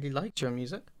really liked your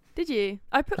music. Did you?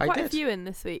 I put I quite a did. few in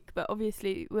this week, but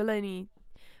obviously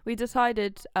we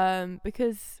decided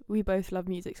because we both love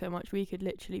music so much, we could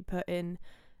literally put in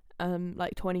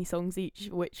like 20 songs each,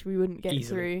 which we wouldn't get Easily.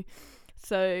 through.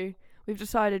 So we've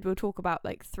decided we'll talk about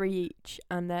like 3 each,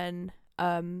 and then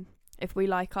if we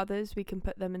like others, we can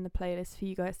put them in the playlist for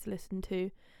you guys to listen to.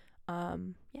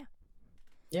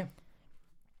 Yeah.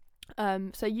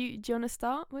 So do you want to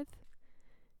start with?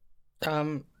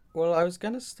 Well, I was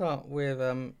gonna start with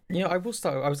you know, I was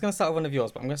gonna start with one of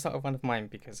yours, but I'm gonna start with one of mine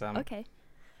because Okay.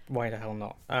 why the hell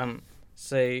not?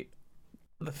 So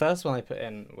the first one I put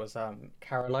in was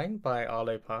Caroline by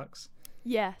Arlo Parks.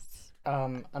 Yes.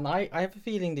 And I have a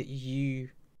feeling that you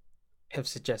have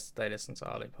suggested I listen to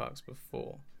Arlo Parks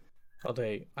before,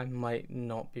 although I might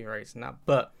not be right in that.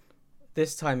 But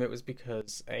this time it was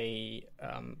because a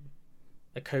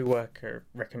co-worker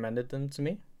recommended them to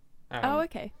me. Oh,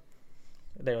 okay.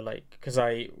 They were like, because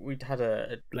we'd had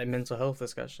a like mental health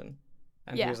discussion,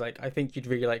 and Yeah. he was like, I think you'd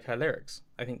really like her lyrics.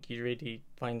 I think you'd really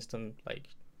find them like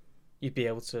you'd be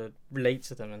able to relate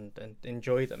to them and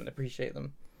enjoy them and appreciate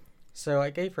them. So I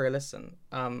gave her a listen.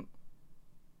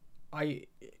 I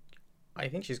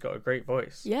think she's got a great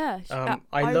voice. Yeah.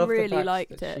 I love really the fact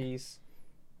liked that it.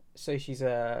 she's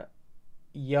a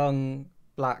young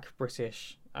black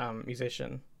British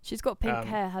musician. She's got pink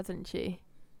hair, hasn't she?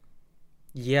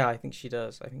 Yeah, I think she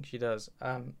does.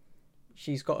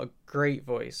 She's got a great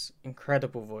voice,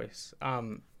 incredible voice.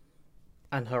 And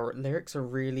her lyrics are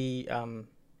really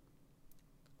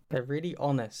they're really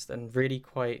honest and really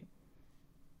quite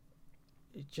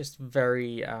just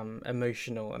very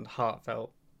emotional and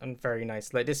heartfelt and very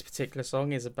nice. Like this particular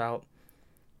song is about,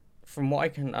 from what I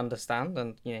can understand,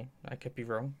 and you know, I could be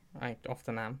wrong, I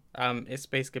often am, it's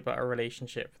basically about a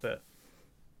relationship that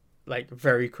like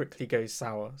very quickly goes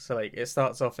sour. So like it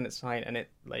starts off and it's fine, and it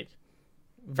like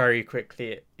very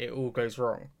quickly it all goes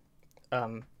wrong,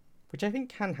 which I think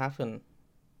can happen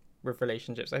with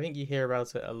relationships. I think you hear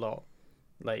about it a lot,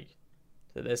 like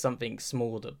that there's something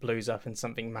small that blows up in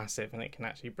something massive and it can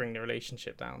actually bring the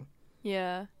relationship down.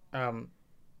 Yeah.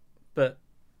 But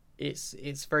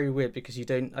it's very weird because you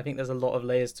don't, I think there's a lot of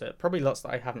layers to it, probably lots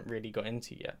that I haven't really got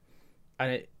into yet,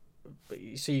 and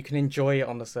so you can enjoy it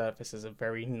on the surface as a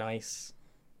very nice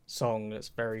song that's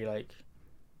very like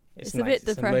it's a nice, bit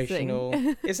it's depressing.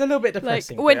 emotional. It's a little bit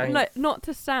depressing. Like but like not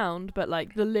to sound, but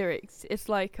like the lyrics, it's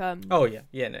like oh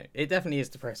yeah, no, it definitely is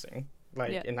depressing,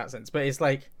 like in that sense. But it's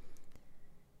like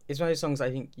it's one of those songs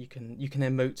I think you can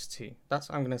emote to. That's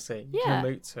what I'm gonna say. You can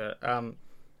emote to it.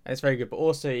 And it's very good. But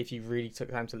also, if you really took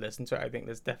time to listen to it, I think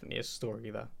there's definitely a story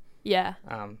there. Yeah.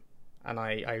 And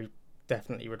I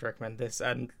definitely would recommend this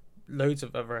and loads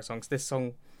of other songs. This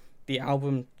song, the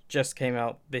album just came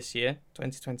out this year,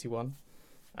 2021.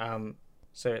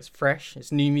 So it's fresh.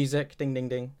 It's new music. Ding ding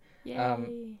ding.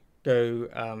 Yay. Go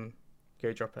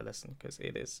drop a listen because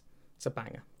it's a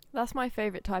banger. That's my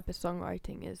favourite type of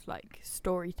songwriting, is like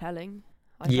storytelling.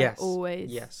 Yes. I've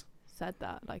always said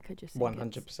that. Like I just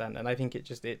 100%, and I think it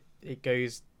just it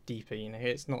goes deeper. You know,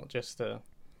 it's not just a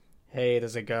hey,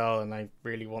 there's a girl and I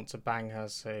really want to bang her,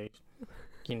 so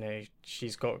you know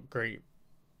she's got great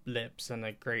lips and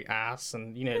a great ass,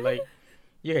 and you know like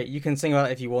you can sing about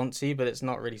it if you want to, but it's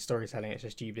not really storytelling. It's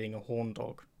just you being a horn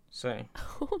dog. So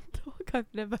horn dog.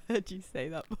 I've never heard you say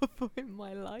that before in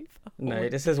my life. No,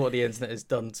 this is what the internet has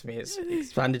done to me. It's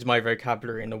expanded my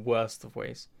vocabulary in the worst of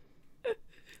ways.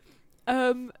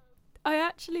 I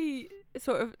actually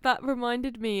that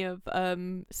reminded me of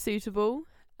Suitable,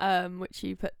 which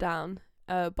you put down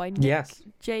by Nick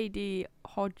J.D.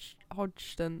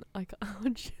 Hodgson.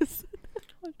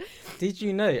 Did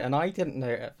you know, and I didn't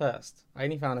know at first, I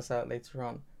only found this out later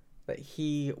on, that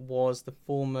he was the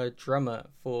former drummer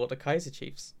for the Kaiser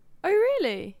Chiefs. Oh,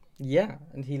 really? Yeah,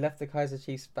 and he left the Kaiser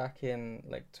Chiefs back in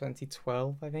like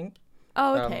 2012, I think.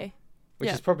 Oh, okay. Which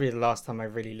Yeah. is probably the last time I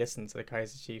really listened to the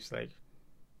Kaiser Chiefs, like,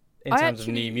 in I terms of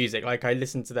actually- new music. Like, I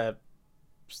listened to their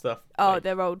stuff. Oh, like,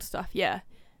 their old stuff, yeah.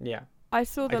 yeah. I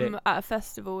saw I them don't- at a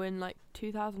festival in like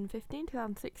 2015,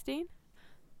 2016.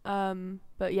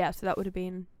 But yeah, so that would have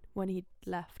been when he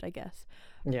left, I guess.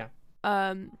 Yeah.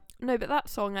 No, but that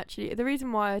song actually, the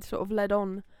reason why I sort of led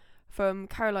on from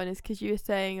Caroline is because you were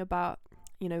saying about,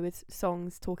 you know, with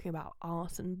songs talking about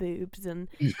arse and boobs, and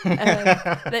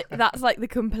that's like the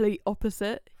complete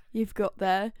opposite you've got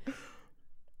there.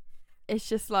 It's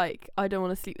just like, I don't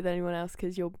want to sleep with anyone else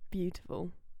because you're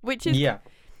beautiful, which is Yeah.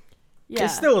 yeah.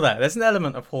 It's still there. There's an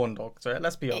element of horn dog to it,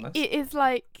 let's be honest. It is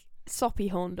like soppy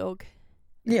horn dog.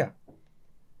 Yeah,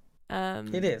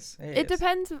 It it is. It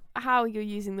depends how you're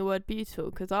using the word beautiful,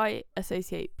 because I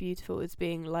associate beautiful as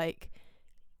being like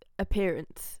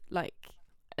appearance, like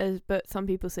but some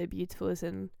people say beautiful as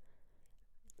in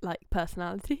like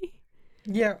personality.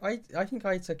 Yeah, I think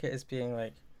I took it as being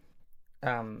like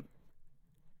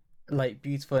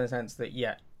beautiful in the sense that,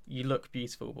 yeah, you look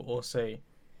beautiful, but also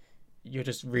you're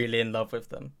just really in love with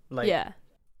them. Like, Yeah.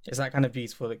 it's that kind of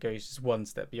beautiful that goes just one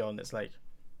step beyond. It's like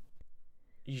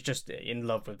you're just in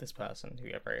love with this person,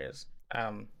 whoever it is.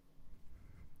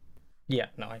 Yeah,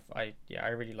 no, I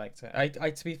really liked it. I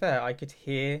to be fair, I could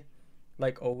hear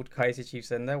like old Kaiser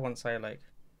Chiefs in there once I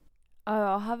Oh,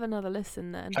 I'll have another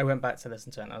listen then. I went back to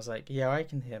listen to it and I was like, yeah, I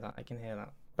can hear that.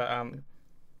 But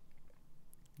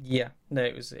yeah, no,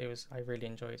 it was I really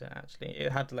enjoyed it actually.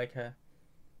 It had like it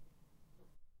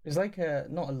was like a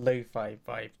not a lo-fi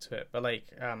vibe to it, but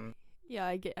like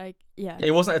Yeah, yeah.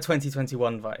 it wasn't a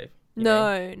 2021 vibe. you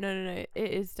know? No.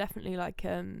 It is definitely like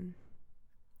a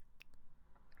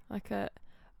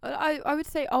I would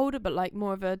say older, but like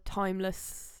more of a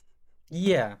timeless.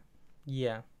 Yeah.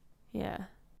 Yeah.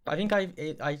 I think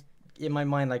I in my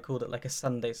mind I called it like a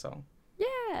Sunday song.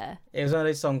 Yeah. It was one of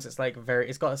those songs. It's like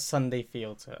it's got a Sunday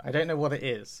feel to it. I don't know what it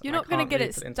is. You're and I not going to can't get really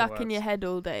it put into stuck in words. your head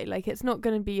all day. Like, it's not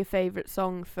going to be your favourite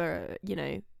song for, you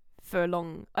know, for a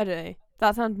long... I don't know.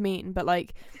 That sounds mean, but,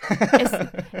 like,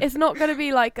 it's not going to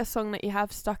be, like, a song that you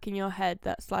have stuck in your head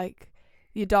that's, like,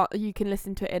 you can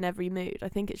listen to it in every mood. I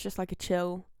think it's just, like, a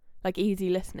chill, like, easy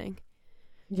listening.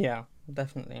 Yeah,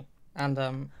 definitely. And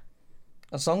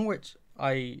a song which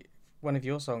one of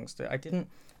your songs that I didn't.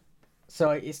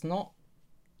 So it's not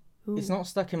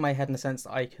stuck in my head in the sense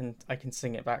that I can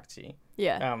sing it back to you.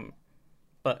 Yeah.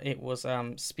 But it was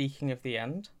Speaking of the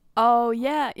End. Oh,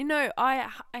 yeah. You know, I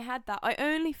had that. I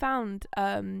only found,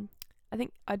 I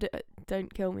think,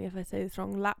 don't kill me if I say this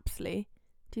wrong, Lapsley.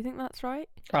 Do you think that's right?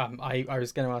 I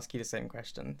was going to ask you the same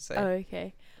question. So Oh,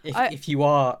 okay. if you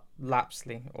are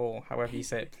Lapsley or however you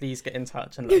say it, please get in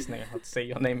touch and let us know how to say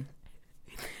your name.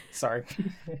 Sorry.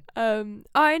 I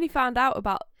only found out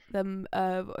about them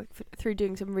through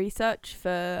doing some research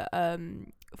for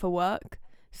work.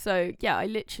 So yeah, I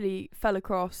literally fell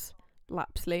across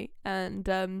Lapsley, and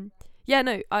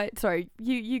sorry,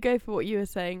 you go for what you were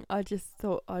saying. I just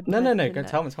thought I'd No. mention Go it.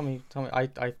 tell me. I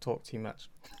talk too much.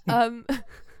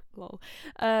 Lol.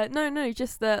 No,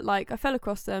 just that, like, I fell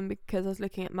across them because I was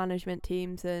looking at management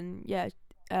teams, and yeah,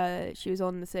 she was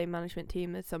on the same management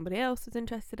team as somebody else was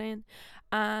interested in,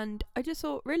 and I just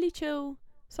thought, really chill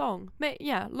song.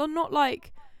 Yeah, not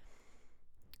like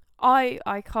I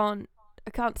can't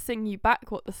sing you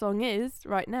back what the song is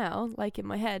right now, like in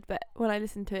my head, but when I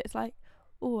listen to it, it's like,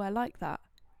 oh, I like that.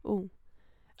 Oh,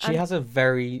 She has a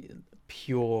very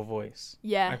pure voice.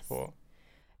 yes. I thought.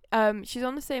 She's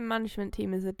on the same management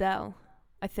team as Adele,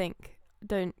 I think.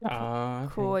 Don't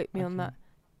quote me on that.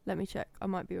 Let me check. I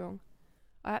might be wrong.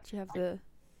 I actually have the...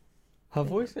 Her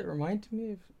voice, it reminded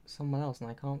me of someone else, and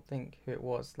I can't think who it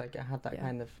was. Like, it had that Yeah.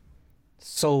 kind of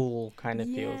soul kind of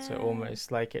feel to it, Yeah.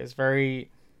 almost. Like, it's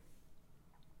very...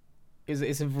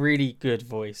 It's a really good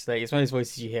voice. Like, it's one of those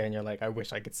voices you hear and you're like, I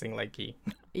wish I could sing like you.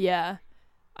 Yeah.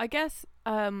 I guess,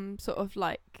 sort of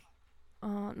like...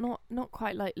 not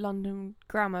quite like London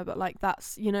Grammar, but like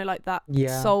that's, you know, like that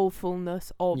Yeah.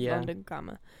 soulfulness of Yeah. London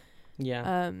Grammar.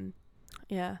 Yeah.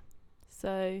 Yeah.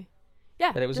 So,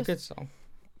 yeah. But it was a just good song.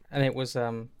 And it was,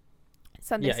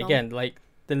 Sunday yeah, song. again, like,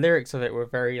 the lyrics of it were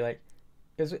very, like...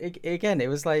 It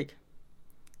was like...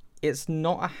 It's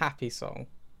not a happy song.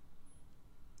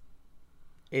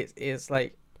 It's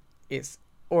like...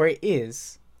 Or it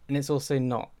is, and it's also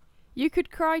not. You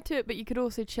could cry to it, but you could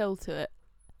also chill to it.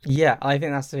 Yeah, I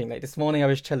think that's the thing. Like, this morning I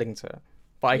was chilling to it,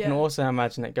 but I can Yeah. also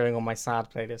imagine it going on my sad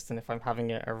playlist, and if I'm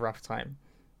having a rough time,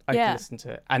 I Yeah. could listen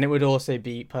to it, and it would also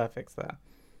be perfect there.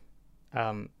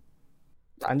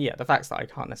 And yeah, the fact that I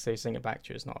can't necessarily sing it back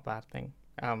to you is not a bad thing.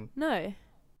 No.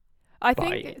 I But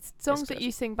think it's songs that good.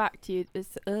 you sing back to you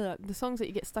is the songs that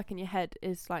you get stuck in your head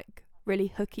is like really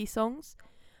hooky songs.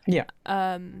 Yeah.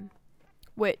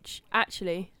 Which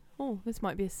actually, this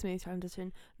might be a smooth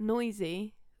transition.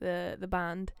 Noisy, the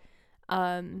band,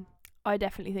 I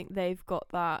definitely think they've got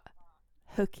that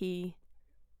hooky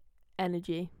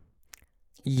energy.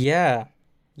 Yeah.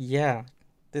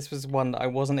 This was one that I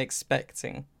wasn't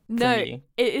expecting. No, from you.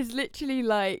 it is literally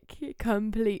like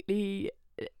completely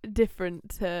different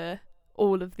to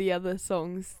all of the other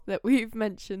songs that we've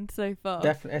mentioned so far.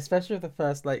 Definitely, especially with the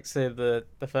first, like, so the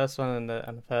first one and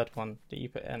the third one that you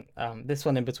put in. This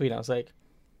one in between, I was like,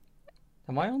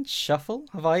 am I on shuffle?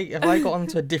 Have I got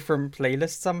onto a different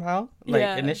playlist somehow? Like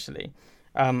Yeah. initially,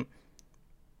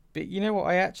 but you know what?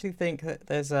 I actually think that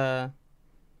there's on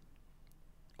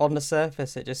the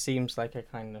surface, it just seems like a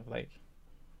kind of like,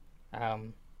 I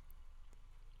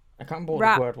can't remember what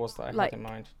Rap, the word was that I like, had in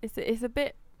mind. It's a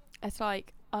bit. It's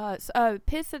like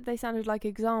Piers said they sounded like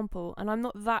Example, and I'm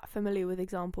not that familiar with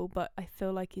Example, but I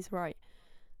feel like he's right.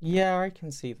 Yeah, I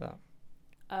can see that.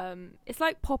 It's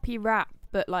like poppy rap,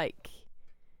 but like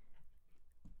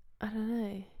I don't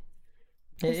know.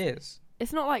 It is.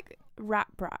 It's not like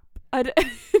rap. I don't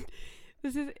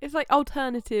it's like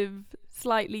alternative,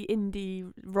 slightly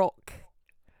indie rock,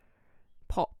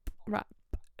 pop rap.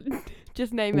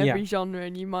 Just name every genre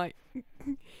and you might.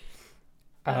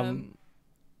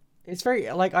 It's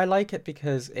very like I like it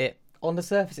because it on the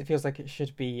surface it feels like it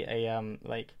should be a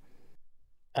like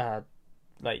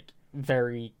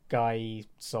very guy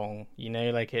song, you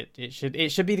know, like it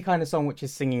should be the kind of song which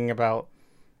is singing about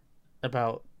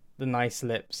the nice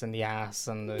lips and the ass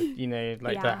and the, you know,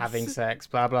 like the having sex,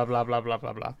 blah blah blah blah blah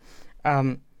blah blah.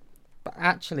 But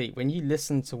actually when you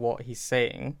listen to what he's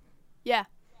saying, yeah,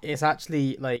 it's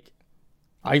actually like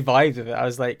I vibed with it. I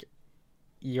was like,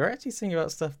 you're actually singing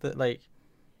about stuff that like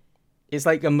it's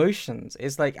like emotions,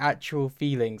 it's like actual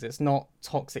feelings, it's not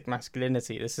toxic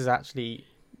masculinity. This is actually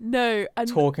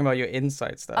talking about your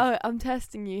inside stuff. I'm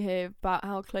testing you here about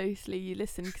how closely you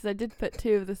listen, because I did put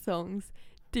 2 of the songs.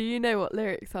 Do you know what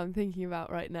lyrics I'm thinking about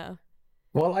right now?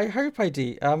 Well, I hope I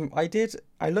do.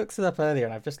 I looked it up earlier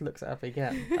and I've just looked it up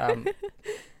again.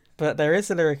 But there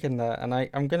is a lyric in there and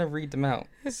I'm going to read them out.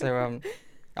 So I'm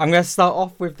going to start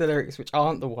off with the lyrics which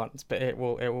aren't the ones, but it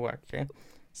will work, okay?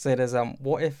 So there's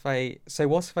what if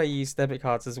I use debit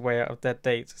cards as a way out of dead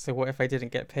dates? So what if I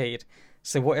didn't get paid?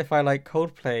 So what if I like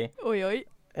Coldplay? Oi oi.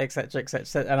 Etc.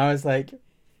 And I was like,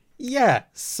 yeah,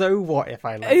 so what if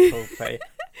I like Coldplay?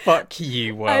 Fuck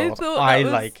you, world. I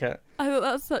like it. I thought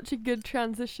that was such a good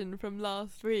transition from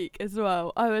last week as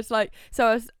well. I was like,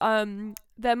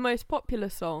 their most popular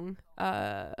song,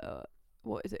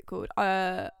 what is it called?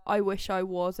 I Wish I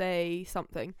Was a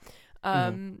something.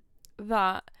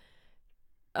 That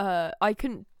I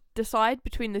couldn't decide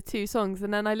between the 2 songs,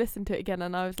 and then I listened to it again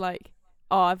and I was like,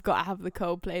 oh, I've got to have the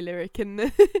Coldplay lyric in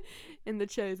the in the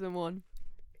chosen one.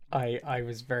 I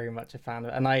was very much a fan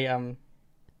of it, and I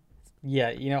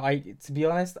yeah, you know, to be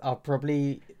honest, I'll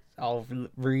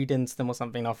read into them or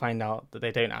something. I'll find out that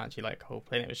they don't actually like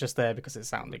Coldplay. And it was just there because it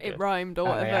sounded good. It rhymed or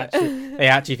whatever. They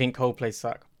actually think Coldplay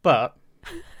suck, but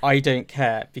I don't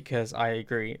care because I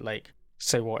agree. Like,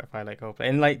 so what if I like Coldplay?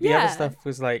 And like the other stuff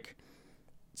was like,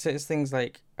 so it's things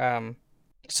like,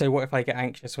 so what if I get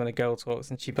anxious when a girl talks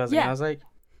and she buzzing? Yeah. And I was like,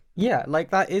 yeah, like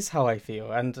that is how I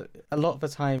feel, and a lot of the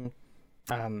time,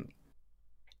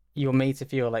 you're made to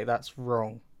feel like that's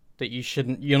wrong. That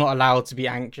you're not allowed to be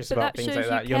anxious about things like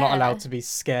that. You're not allowed to be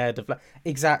scared of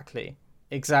exactly.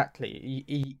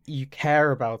 You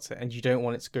care about it and you don't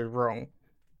want it to go wrong,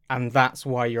 and that's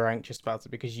why you're anxious about it,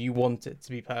 because you want it to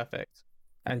be perfect,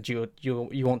 and you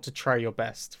want to try your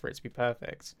best for it to be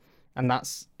perfect. And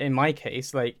that's in my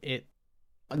case, like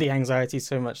the anxiety is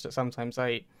so much that sometimes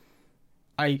I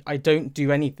don't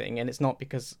do anything, and it's not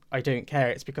because I don't care,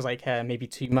 it's because I care maybe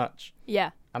too much.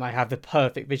 Yeah. And I have the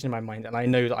perfect vision in my mind, and I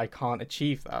know that I can't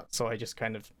achieve that, so I just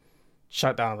kind of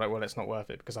shut down, like, well, it's not worth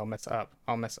it because I'll mess it up,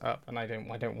 and I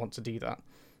don't want to do that.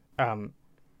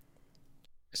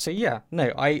 So yeah,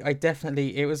 no, I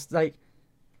definitely, it was like,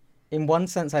 in one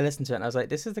sense I listened to it and I was like,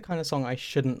 this is the kind of song I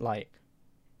shouldn't like,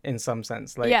 in some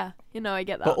sense. Like, yeah, you know, I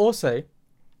get that. But also,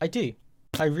 I do.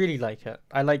 I really like it.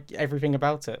 I like everything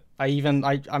about it.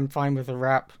 I'm fine with the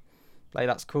rap. Like,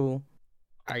 that's cool.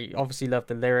 I obviously love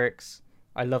the lyrics.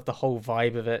 I love the whole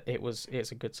vibe of it.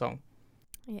 It's a good song.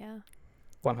 Yeah.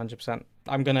 100%.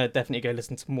 I'm going to definitely go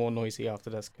listen to more Noisy after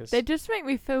this. Cause they just make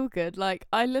me feel good. Like,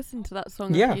 I listened to that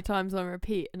song a few times on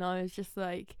repeat and I was just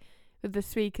like, with the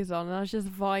speakers on, and I was just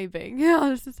vibing. I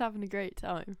was just having a great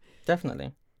time.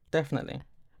 Definitely.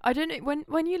 I don't know,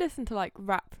 when you listen to like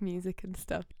rap music and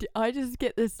stuff, I just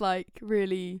get this like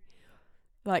really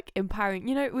like empowering,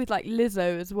 with like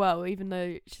Lizzo as well, even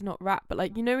though she's not rap, but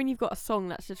like, when you've got a song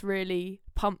that's just really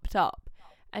pumped up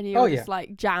and you're just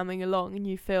like jamming along and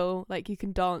you feel like you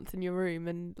can dance in your room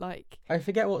and like, I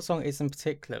forget what song it is in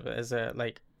particular, but there's a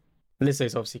like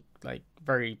Lizzo's obviously like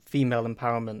very female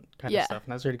empowerment kind of stuff,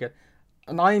 and that's really good.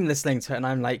 And I'm listening to it and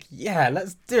I'm like, yeah,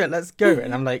 let's do it, let's go.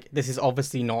 And I'm like, this is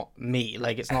obviously not me,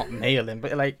 like it's not mailing,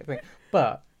 but like,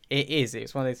 but it is.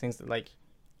 It's one of those things that like,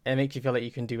 it makes you feel like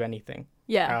you can do anything.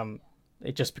 Yeah.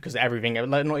 It just because everything,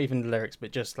 like not even the lyrics,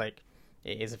 but just like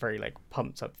it is a very like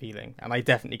pumped up feeling, and I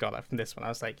definitely got that from this one. I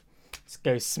was like, let's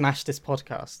go smash this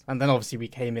podcast, and then obviously we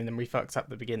came in and we fucked up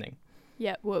the beginning.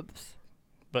 Yeah, whoops.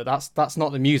 But that's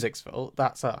not the music's fault.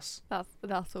 That's us.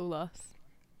 That's all us.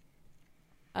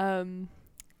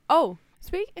 Well,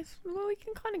 we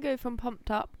can kind of go from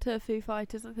Pumped Up to Foo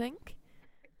Fighters, I think.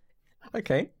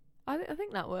 Okay. I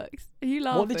think that works. Are you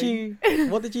laughing?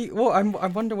 I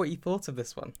wonder what you thought of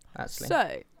this one, actually.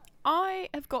 So, I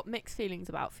have got mixed feelings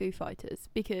about Foo Fighters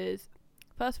because,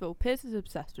 first of all, Piers is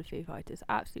obsessed with Foo Fighters,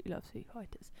 absolutely loves Foo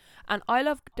Fighters. And I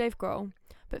love Dave Grohl,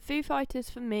 but Foo Fighters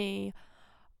for me,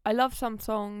 I love some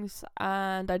songs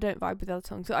and I don't vibe with other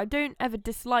songs. So I don't ever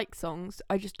dislike songs,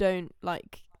 I just don't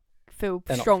like feel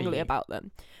strongly about them.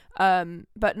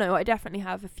 But no, I definitely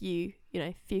have a few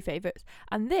favourites.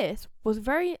 And this was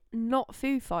very not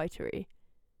Foo Fightery.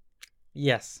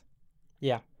 Yes.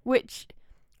 Yeah. Which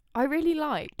I really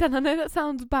liked. And I know that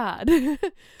sounds bad.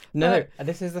 No,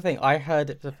 this is the thing. I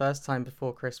heard it for the first time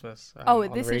before Christmas.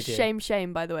 This is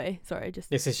Shame, by the way. Sorry,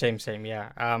 This is Shame, yeah.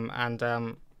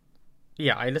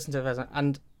 Yeah, I listened to it first,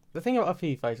 and the thing about a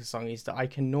Foo Fighters song is that I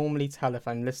can normally tell if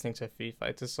I'm listening to a Foo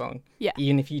Fighters song. Yeah.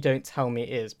 Even if you don't tell me it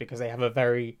is, because they have a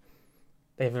very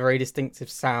distinctive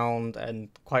sound, and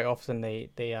quite often they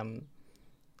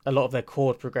a lot of their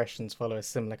chord progressions follow a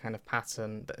similar kind of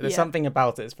pattern. There's something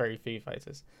about it that's very Foo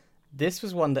Fighters. This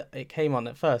was one that it came on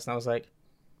at first, and I was like,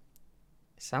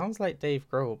 it sounds like Dave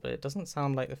Grohl, but it doesn't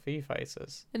sound like the Foo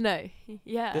Fighters. No,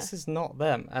 yeah. This is not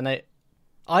them, and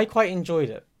I quite enjoyed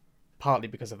it, partly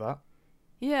because of that.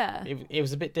 Yeah. It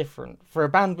was a bit different for a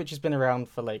band which has been around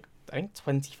for like I think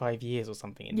 25 years or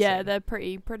something. Insane. Yeah, they're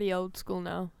pretty old school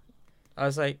now. I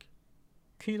was like,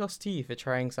 kudos to you for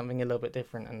trying something a little bit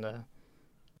different and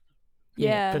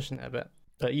pushing it a bit.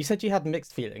 But you said you had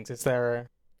mixed feelings. Is there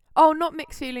Oh, not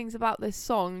mixed feelings about this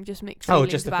song, just mixed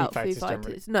feelings just about Foo Foo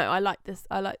Fighters. No, I like this.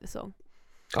 I like the song.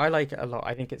 I like it a lot.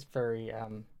 I think it's very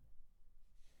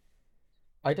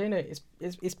I don't know.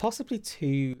 It's possibly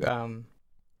too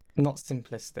not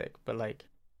simplistic, but like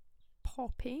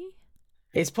poppy.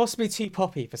 It's possibly too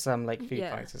poppy for some like Foo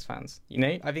Fighters fans.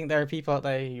 I think there are people out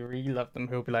there who really love them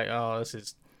who'll be like, "Oh, this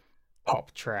is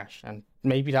pop trash," and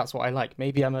maybe that's what I like.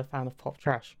 Maybe I'm a fan of pop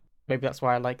trash. Maybe that's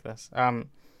why I like this. But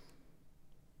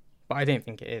I don't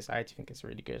think it is. I actually think it's a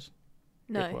really good.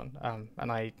 No. Good one.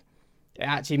 And it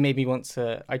actually made me want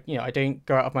to. I don't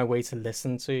go out of my way to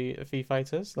listen to Foo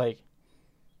Fighters. Like,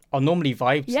 I'll normally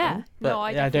vibe to them, but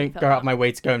I don't go out of my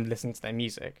way to go and listen to their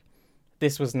music.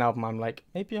 This was an album I'm like,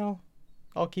 maybe I'll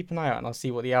keep an eye out and I'll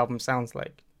see what the album sounds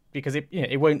like, because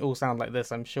it won't all sound like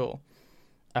this, I'm sure.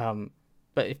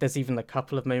 But if there's even a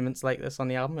couple of moments like this on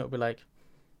the album, it'll be like,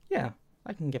 yeah,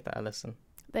 I can give that a listen.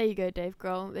 There you go, Dave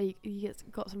Grohl. You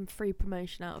got some free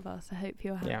promotion out of us. I hope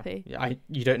you're happy. Yeah.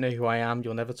 You don't know who I am.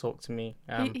 You'll never talk to me.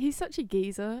 He's such a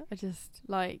geezer.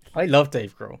 I love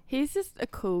Dave Grohl. He's just a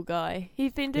cool guy.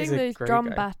 He's been doing those drum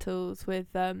battles with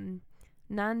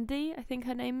Nandi, I think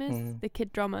her name is, the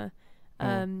kid drummer.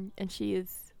 And she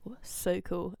is so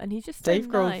cool. And he's just Dave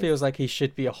Grohl nice. feels like he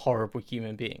should be a horrible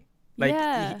human being.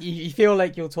 Like, you feel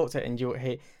like you'll talk to it and you'll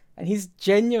hear. And he's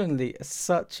genuinely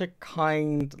such a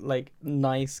kind, like,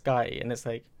 nice guy. And it's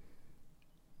like,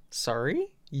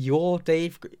 sorry? You're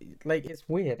Dave... Like, it's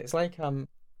weird. It's like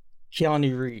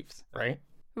Keanu Reeves, right?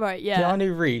 Right, yeah.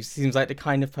 Keanu Reeves seems like the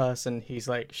kind of person who's,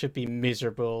 like, should be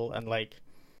miserable and, like,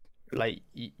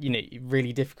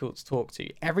 really difficult to talk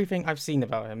to. Everything I've seen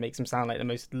about him makes him sound like the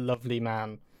most lovely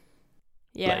man.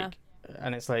 Yeah.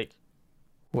 And it's like,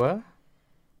 what?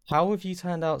 How have you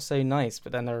turned out so nice,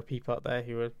 but then there are people out there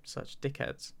who are such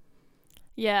dickheads?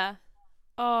 Yeah.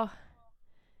 Oh.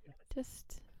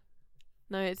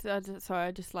 No, it's...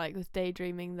 I just like was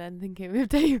daydreaming then, thinking of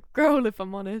Dave Grohl, if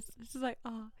I'm honest. It's just like,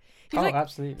 He's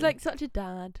absolutely. He's like such a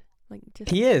dad.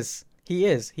 He is.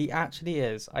 He actually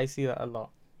is. I see that a lot.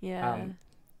 Yeah.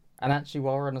 And actually,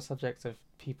 while we're on the subject of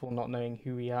people not knowing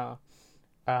who we are,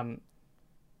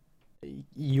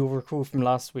 you'll recall from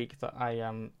last week that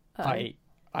Oh.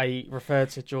 I referred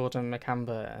to Jordan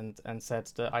McCamber and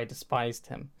said that I despised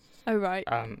him. Oh, right.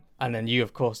 And then you,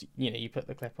 of course, you put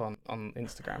the clip on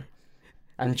Instagram,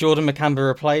 and Jordan McCamber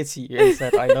replied to you and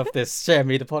said, "I love this. Share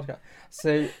me the podcast."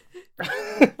 So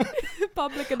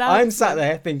Public announcement. I'm sat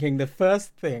there thinking the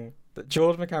first thing that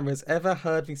Jordan McCamber has ever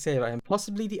heard me say about him,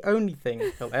 possibly the only thing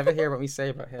he'll ever hear about me say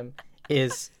about him,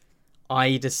 is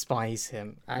I despise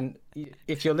him. And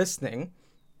if you're listening,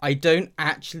 I don't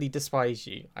actually despise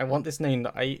you. I want this known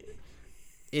that I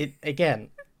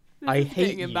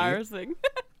hate you. Embarrassing.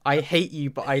 I hate you,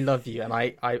 but I love you, and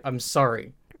I'm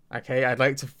sorry. Okay, I'd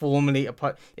like to formally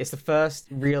it's the first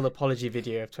real apology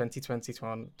video of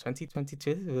 2021.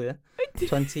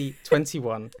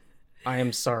 I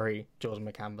am sorry,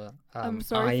 Jordan McCamber. I'm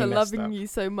sorry for loving you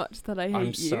so much that I hate you.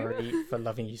 I'm sorry for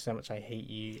loving you so much I hate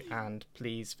you, and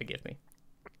please forgive me.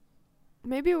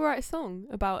 Maybe we'll write a song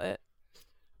about it.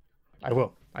 I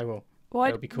will. Why?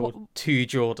 It'll be called To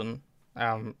Jordan,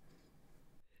 and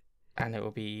it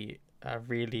will be a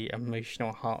really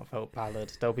emotional, heartfelt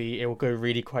ballad. It will go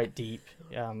really quite deep,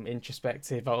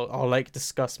 introspective. I'll like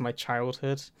discuss my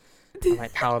childhood and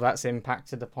like how that's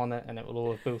impacted upon it, and it will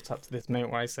all have built up to this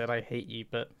moment where I said I hate you.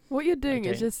 But what you're doing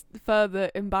is just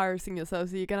further embarrassing yourself,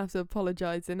 so you're gonna have to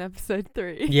apologise in episode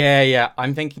 3. Yeah.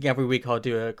 I'm thinking every week I'll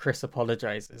do a Chris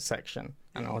apologizes section,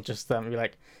 and I'll just be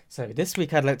like, so this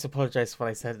week I'd like to apologise for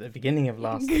what I said at the beginning of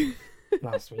last week.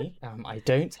 I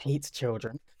don't hate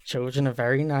children. Children are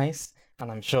very nice,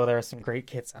 and I'm sure there are some great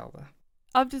kids out there.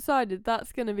 I've decided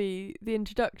that's going to be the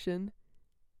introduction.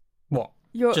 What?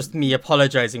 Just me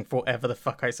apologising for whatever the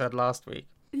fuck I said last week?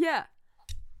 Yeah.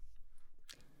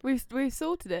 We've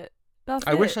sorted it.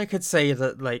 I wish I could say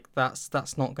that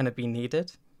that's not going to be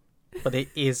needed, but it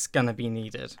is going to be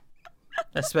needed.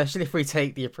 Especially if we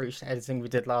take the approach to editing we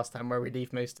did last time, where we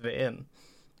leave most of it in.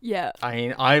 Yeah. I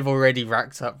mean, I've already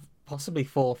racked up possibly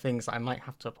 4 things I might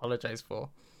have to apologise for.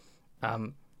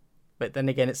 But then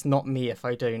again, it's not me if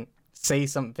I don't say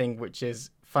something which is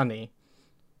funny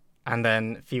and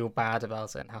then feel bad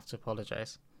about it and have to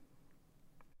apologise.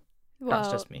 Well, that's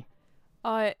just me.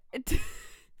 Oh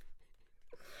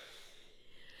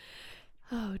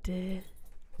dear.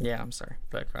 Yeah, I'm sorry.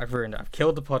 Look, I've ruined it. I've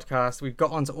killed the podcast. We've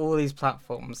got onto all these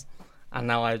platforms, and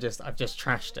now I've just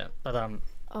trashed it. But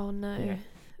Oh no. Yeah.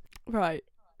 Right.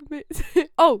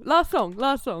 Oh, last song.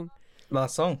 Last song.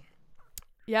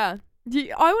 Yeah.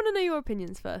 I want to know your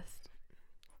opinions first.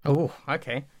 Oh,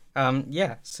 okay.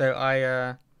 Yeah. So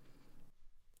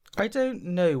I don't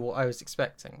know what I was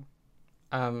expecting.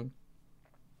 I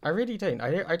really don't.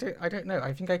 I don't know.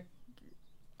 I think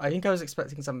I was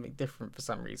expecting something different for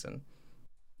some reason.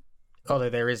 Although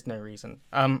there is no reason.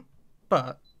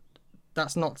 But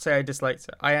that's not to say I disliked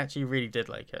it. I actually really did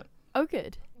like it. Oh,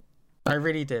 good. I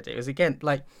really did. It was, again,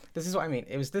 like, this is what I mean.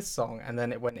 It was this song, and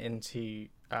then it went into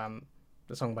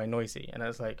the song by Noisy, and I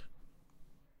was like,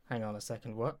 hang on a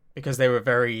second, what? Because they were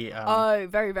very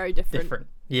very, very different.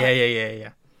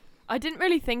 Yeah. I didn't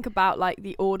really think about like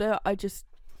the order. I just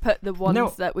put the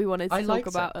ones that we wanted to talk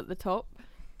about at the top.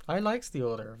 I liked the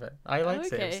order of it. I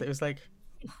liked it. It was like,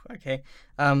 okay.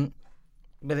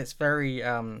 But it's very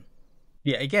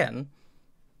again,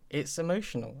 it's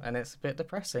emotional, and it's a bit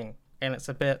depressing, and it's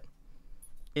a bit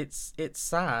it's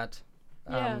sad.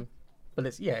 But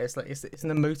it's like it's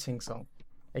an emoting song.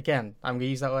 Again, I'm gonna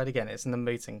use that word again. It's an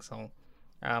emoting song.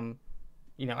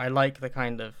 I like the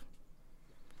kind of,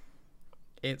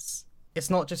 it's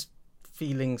not just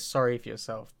feeling sorry for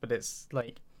yourself, but it's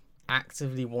like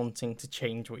actively wanting to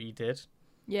change what you did.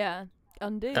 Yeah,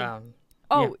 undo.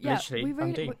 Literally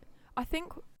undo. I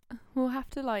think we'll have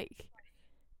to like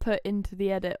put into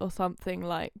the edit or something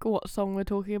like what song we're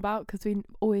talking about, because we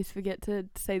always forget to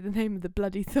say the name of the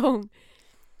bloody song.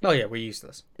 Oh yeah, we're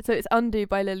useless. So it's Undo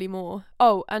by Lily Moore.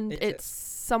 Oh, and it's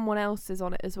someone else is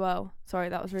on it as well. Sorry,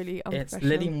 that was really unprofessional. It's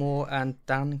Lily Moore and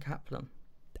Dan Kaplan.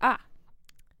 Ah,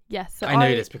 yes. So I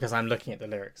know this because I'm looking at the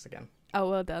lyrics again.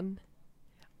 Oh, well done.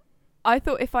 I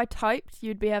thought if I typed,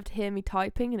 you'd be able to hear me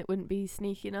typing and it wouldn't be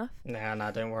sneaky enough.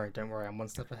 Nah, don't worry. I'm one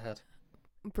step ahead.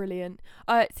 Brilliant.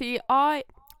 See, I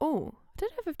don't know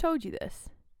if I've told you this,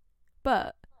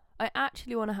 but I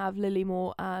actually want to have Lily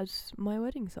Moore as my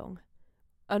wedding song.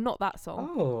 Not that song.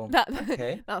 Oh,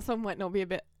 okay. That song might not be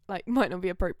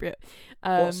appropriate.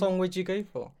 What song would you go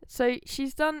for? So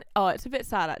she's done. Oh, it's a bit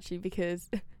sad actually because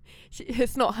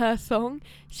it's not her song.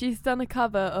 She's done a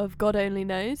cover of God Only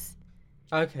Knows.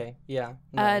 Okay, yeah.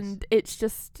 Nice. And it's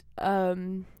just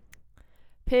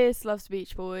Pierce loves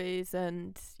Beach Boys,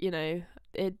 and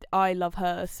I love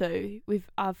her, so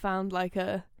I've found like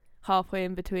a halfway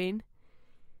in between.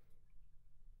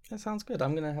 That sounds good.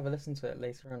 I'm gonna have a listen to it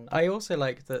later on. I also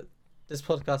like that this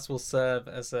podcast will serve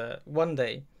as a one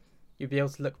day you'll be able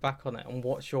to look back on it and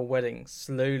watch your wedding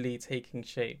slowly taking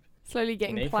shape. Slowly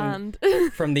getting know, planned.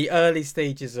 From the early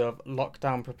stages of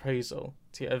lockdown proposal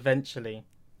to eventually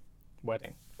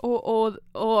wedding. or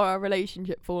a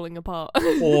relationship falling apart.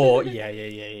 Or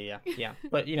yeah.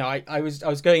 But I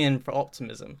was going in for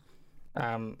optimism.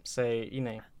 So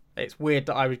it's weird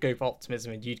that I would go for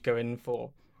optimism and you'd go in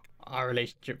for our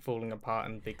relationship falling apart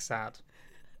and big sad.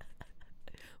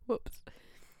 Whoops.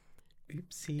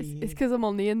 Oopsie. It's because I'm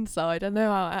on the inside. I know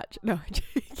how actually. No, I'm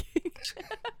joking.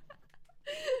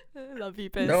 I love you,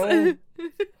 Piss. No.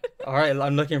 All right,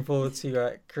 I'm looking forward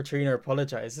to Katrina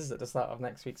apologizes at the start of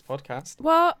next week's podcast.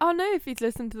 Well, I'll know if he's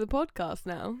listened to the podcast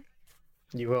now.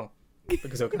 You will,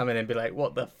 because he'll come in and be like,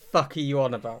 "What the fuck are you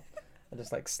on about?" And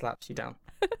just like slaps you down.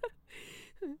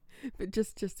 But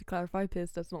just to clarify,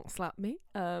 Piers does not slap me.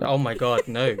 Oh my god,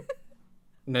 no.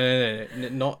 No,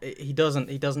 not he doesn't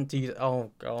do that.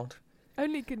 Oh god.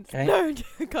 Only Okay. No,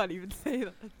 I can't even say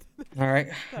that. All right,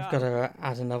 I've got to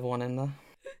add another one in there.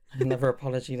 Another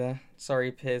apology there.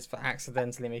 Sorry, Piers, for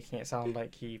accidentally making it sound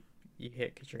like you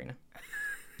hit Katrina.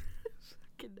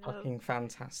 Fucking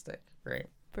fantastic. Great.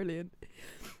 Brilliant.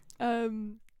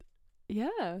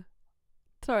 Yeah.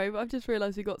 Sorry, but I've just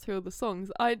realised we got through all the songs.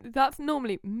 That's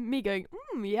normally me going,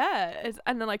 yeah,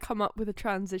 and then I come up with a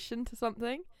transition to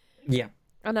something. Yeah.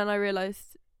 And then I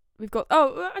realised we've got.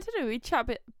 Oh, I don't know. We chat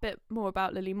a bit more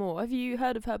about Lily Moore. Have you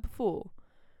heard of her before?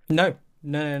 No.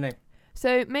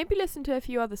 So maybe listen to a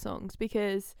few other songs,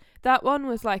 because that one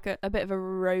was like a bit of a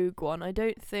rogue one. I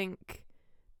don't think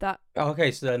that. Oh,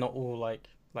 okay, so they're not all like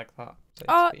that. So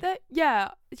to speak.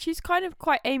 Yeah. She's kind of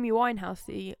quite Amy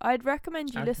Winehousey. I'd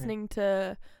recommend you Okay. listening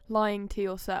to "Lying to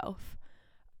Yourself,"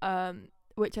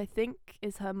 which I think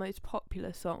is her most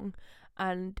popular song,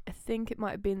 and I think it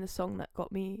might have been the song that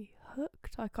got me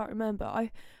hooked. I can't remember.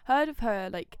 I heard of her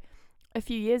like a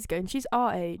few years ago, and she's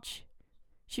our age.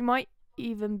 She might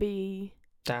even be.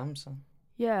 Damn son.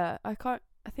 Yeah, I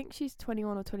think she's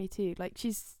 21 or 22. Like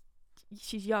she's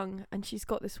young, and she's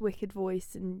got this wicked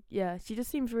voice, and yeah, she just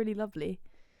seems really lovely.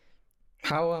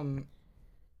 How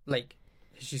like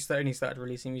has she only started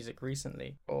releasing music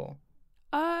recently, or?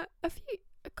 A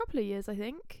couple of years, I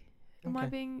think. Am I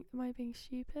Okay. being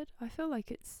stupid? I feel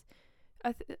like it's.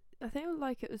 I think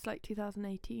like it was like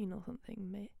 2018 or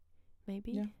something.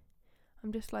 Maybe. Yeah.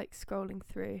 I'm just like scrolling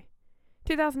through.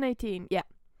 2018. Yeah.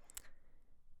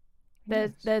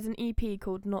 Nice. There's an EP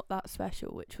called "Not That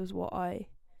Special," which was what I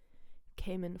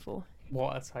came in for.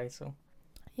 What a title.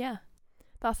 Yeah,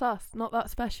 that's us. Not that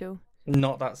special.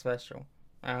 Not that special.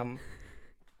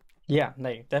 Yeah,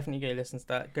 no, definitely go listen to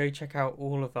that. Go check out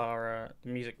all of our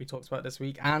music we talked about this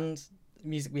week, and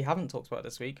music we haven't talked about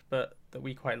this week, but that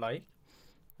we quite like.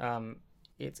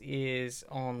 It is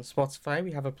on Spotify.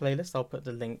 We have a playlist. I'll put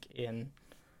the link in.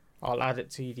 I'll add it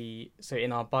to so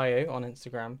in our bio on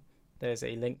Instagram, there's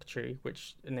a link tree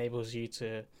which enables you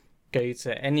to go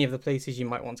to any of the places you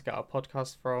might want to get our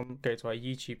podcast from, go to our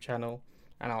YouTube channel,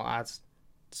 and I'll add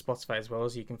Spotify as well,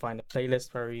 so you can find a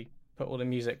playlist where we put all the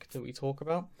music that we talk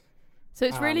about. So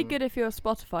it's really good if you're a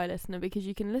Spotify listener, because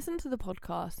you can listen to the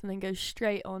podcast and then go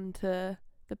straight on to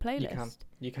the playlist.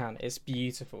 You can. It's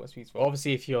beautiful.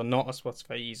 Obviously, if you're not a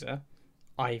Spotify user,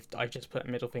 I've just put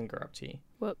a middle finger up to you.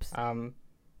 Whoops.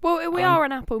 Well, we um, are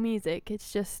on Apple Music.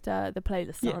 It's just the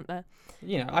playlists aren't there.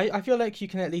 I feel like you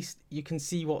can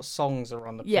see what songs are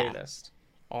on the playlist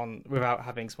without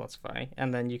having Spotify,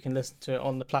 and then you can listen to it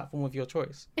on the platform of your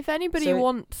choice. If anybody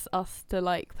wants us to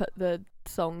like put the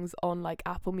songs on like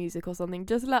Apple Music or something,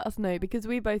 just let us know, because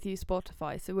we both use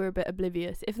Spotify, so we're a bit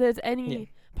oblivious. If there's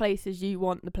any places you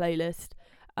want the playlist,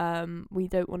 we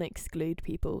don't want to exclude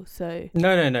people. So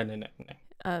No. so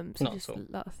Not just at all.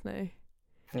 let us know.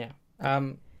 Yeah.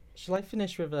 Shall I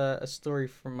finish with a story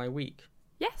from my week?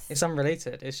 Yes. It's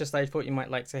unrelated. It's just I thought you might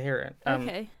like to hear it.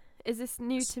 Okay. Is this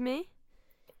new to me?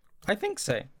 I think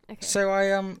so. Okay. So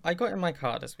I got in my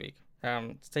car this week.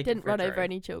 To take Didn't run over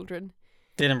any children.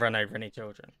 Didn't run over any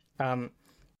children.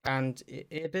 And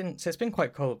it's been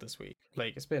quite cold this week.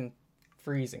 Like it's been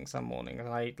freezing some morning, and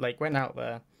I went out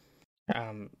there,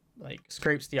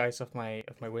 scraped the ice off my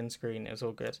windscreen. It was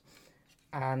all good,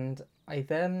 and I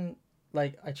then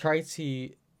I tried to.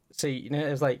 So it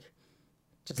was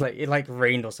it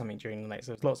rained or something during the night,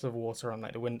 so there's lots of water on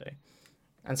the window,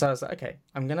 and so I was like, okay,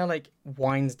 I'm gonna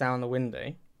wind down the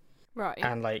window, Right.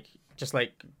 and just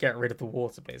get rid of the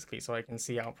water basically, so I can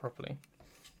see out properly.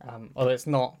 Although it's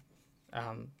not,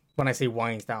 when I say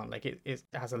winds down, it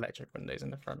has electric windows in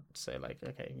the front, so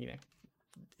okay,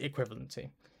 equivalent to.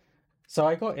 So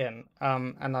I got in,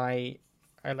 and I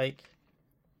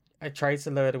I tried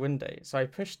to lower the window, so I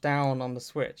pushed down on the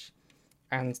switch,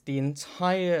 and the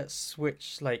entire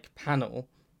switch like panel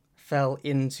fell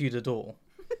into the door,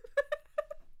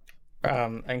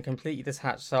 and completely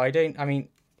detached. So I don't. I mean,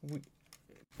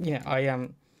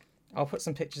 I'll put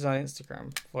some pictures on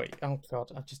Instagram. Wait, oh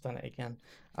god, I've just done it again.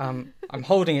 I'm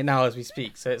holding it now as we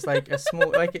speak, so it's like a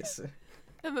small, like it's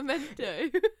a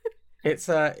memento.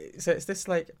 so it's this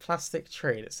like plastic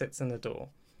tray that sits in the door,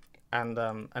 and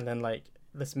then like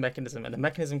this mechanism, and the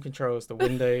mechanism controls the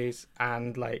windows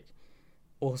and like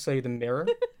also the mirror.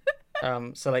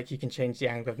 So like you can change the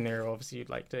angle of the mirror, obviously you'd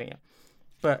like doing it.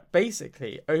 But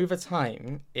basically, over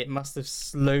time, it must have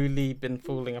slowly been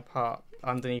falling apart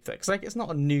underneath it. Because like it's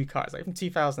not a new car, it's like from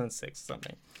 2006 or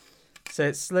something. So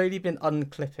it's slowly been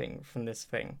unclipping from this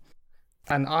thing.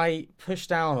 And I pushed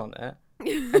down on it,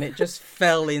 and it just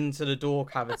fell into the door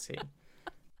cavity.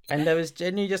 And there was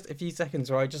genuinely just a few seconds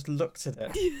where I just looked at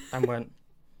it and went...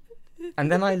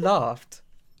 And then I laughed.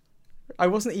 I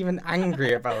wasn't even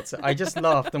angry about it. I just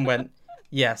laughed and went,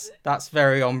 yes, that's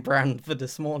very on brand for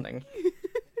this morning.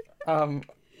 And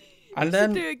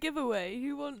then do a giveaway.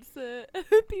 Who wants a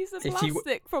piece of If you-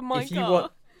 plastic from my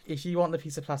car? if you want the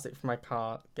piece of plastic from my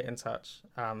car, get in touch.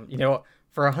 You know what?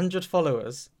 For 100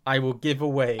 followers, I will give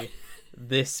away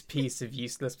this piece of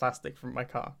useless plastic from my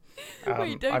car.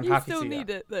 Wait, don't I'm you happy still to do need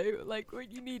that. it though? Like,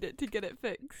 when you need it to get it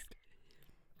fixed?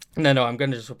 No, I'm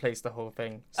going to just replace the whole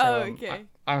thing. So, Oh, okay.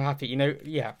 I'm happy. You know,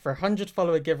 yeah, for 100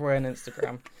 follower giveaway on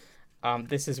Instagram,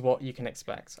 this is what you can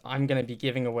expect. I'm going to be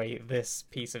giving away this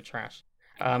piece of trash.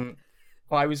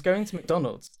 Well, I was going to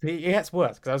McDonald's. It gets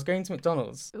worse because I was going to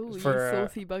McDonald's Oh, you for.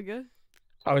 saucy bugger.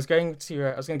 I was going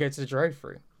to go to the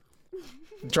drive-through.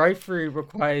 Drive-through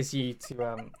requires you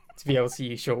to be able to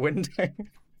use your window.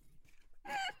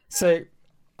 So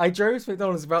I drove to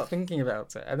McDonald's without thinking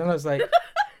about it, and then I was like,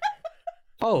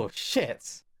 "Oh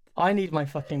shit! I need my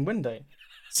fucking window."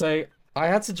 So I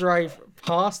had to drive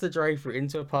past the drive-through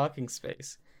into a parking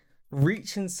space,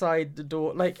 reach inside the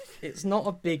door. Like, it's not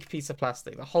a big piece of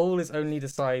plastic. The hole is only the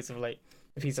size of like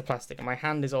a piece of plastic, and my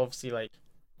hand is obviously like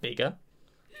bigger.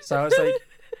 So I was like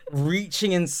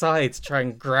reaching inside to try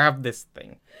and grab this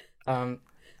thing.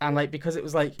 And like because it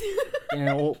was like in an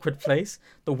awkward place,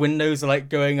 the windows are like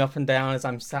going up and down as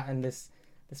I'm sat in this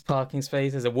parking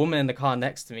space. There's a woman in the car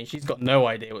next to me. She's got no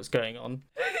idea what's going on.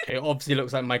 It obviously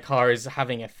looks like my car is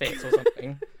having a fit or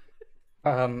something.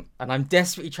 And I'm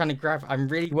desperately trying to grab it. I'm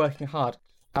really working hard.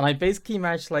 And I basically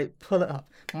managed to like pull it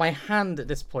up. My hand at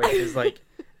this point is like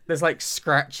there's like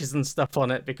scratches and stuff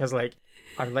on it because like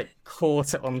I've like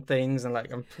caught it on things and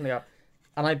like I'm pulling it up.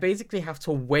 And I basically have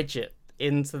to wedge it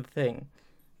into the thing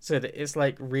so that it's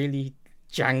like really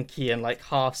janky and like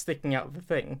half sticking out of the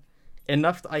thing.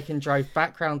 Enough that I can drive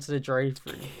back round to the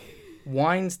drive-through,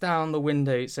 winds down the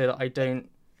window so that I don't,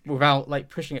 without like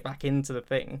pushing it back into the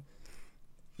thing,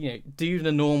 you know, do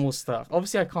the normal stuff.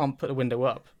 Obviously I can't put the window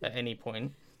up at any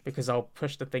point because I'll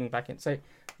push the thing back in. So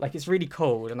like it's really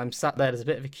cold and I'm sat there, there's a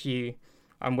bit of a queue.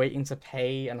 I'm waiting to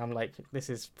pay and I'm like, this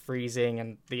is freezing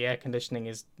and the air conditioning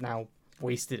is now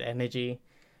wasted energy.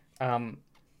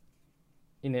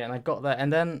 You know, and I got there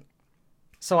and then,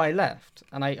 so I left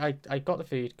and I got the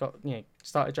food,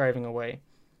 started driving away.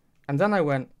 And then I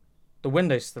went, the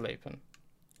window's still open.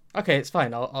 Okay, it's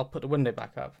fine. I'll put the window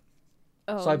back up.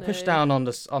 Oh, So I pushed down on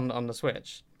the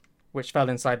switch, which fell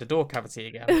inside the door cavity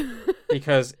again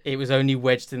because it was only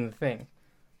wedged in the thing.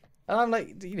 And I'm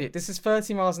like, you know, this is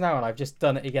 30 miles an hour and I've just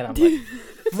done it again. I'm like,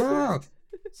 "Ugh."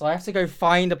 So I have to go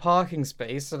find a parking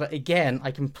space so that again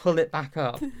I can pull it back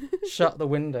up, shut the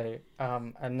window,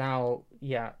 and now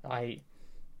I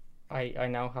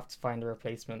now have to find a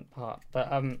replacement part.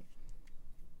 But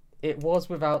it was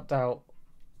without doubt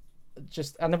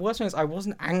and the worst thing is I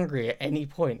wasn't angry at any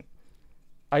point.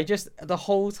 I just the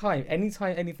whole time,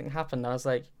 anytime anything happened, I was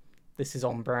like, this is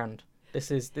on brand. This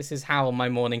is how my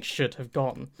morning should have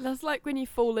gone. That's like when you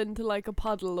fall into like a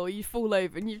puddle or you fall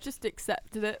over and you've just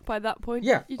accepted it by that point.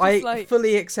 Yeah, You I just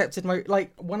fully accepted my,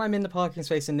 like, when I'm in the parking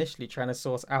space initially trying to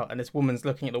sort it out and this woman's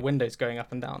looking at the windows going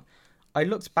up and down, I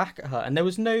looked back at her and there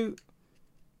was no,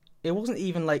 it wasn't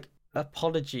even like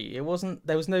apology. There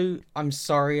was no, I'm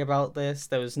sorry about this.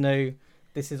 There was no,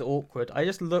 this is awkward. I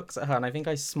just looked at her and I think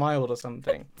I smiled or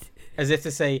something as if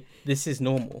to say, this is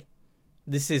normal.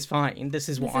 This is fine. This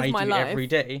is what I do every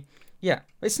day. Yeah,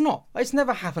 it's not. It's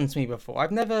never happened to me before.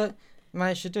 I've never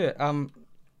managed to do it.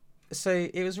 So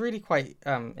it was really quite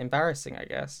embarrassing, I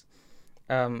guess,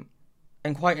 and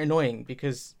quite annoying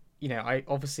because you know I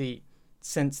obviously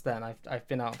since then I've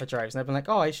been out for drives and I've been like,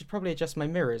 oh, I should probably adjust my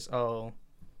mirrors. Oh,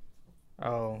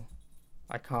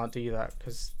 I can't do that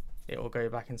because it will go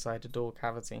back inside the door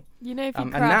cavity. You know, if you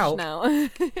And crash now,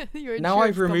 your Now I've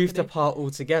insurance removed the company. part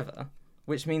altogether,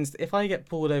 which means that if I get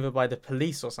pulled over by the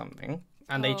police or something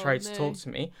and they Oh, try to no. talk to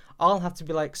me, I'll have to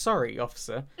be like, sorry,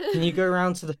 officer, can you go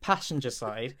around to the passenger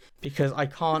side because I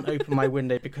can't open my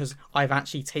window because I've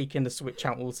actually taken the switch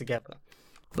out altogether.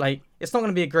 Like, it's not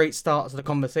going to be a great start to the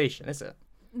conversation, is it?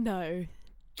 No.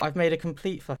 I've made a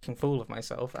complete fucking fool of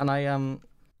myself, and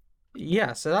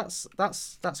yeah. So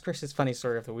that's Chris's funny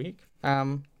story of the week.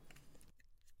 I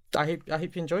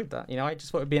hope you enjoyed that. You know, I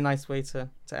just thought it'd be a nice way to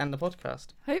end the podcast.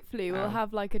 Hopefully, we'll Um,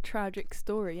 have like a tragic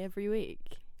story every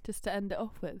week just to end it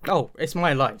off with. Oh, it's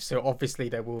my life, so obviously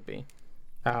there will be.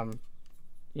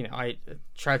 You know,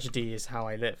 tragedy is how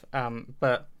I live.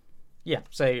 But yeah,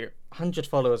 so 100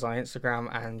 followers on Instagram,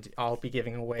 and I'll be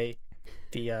giving away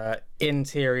the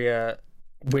interior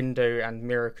window and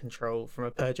mirror control from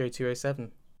a Peugeot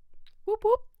 207. Whoop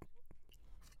whoop.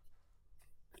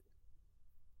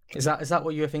 Is that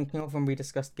what you were thinking of when we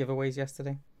discussed giveaways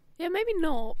yesterday? Yeah, maybe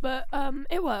not, but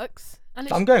it works, and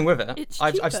it's I'm going with it. it's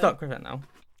I've cheaper. stuck with it now.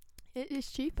 it is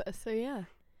cheaper. So yeah.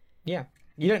 Yeah,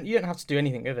 you don't have to do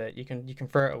anything with it. You can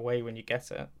throw it away when you get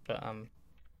it. But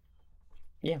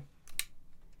yeah.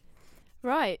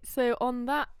 Right. So on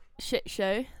that shit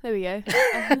show, there we go.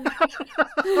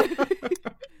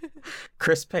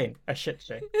 Chris Payne, a shit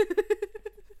show.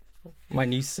 My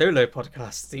new solo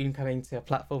podcast, soon coming to a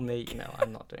platform near you. No,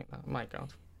 I'm not doing that. My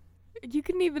God. You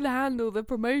couldn't even handle the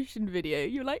promotion video.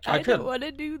 You're like, I don't couldn't. want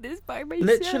to do this by myself.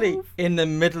 Literally, in the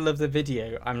middle of the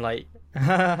video, I'm like,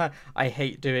 I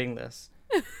hate doing this.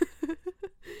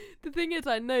 The thing is,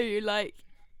 I know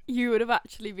you would have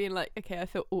actually been like, okay, I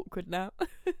feel awkward now.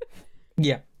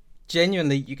 Yeah.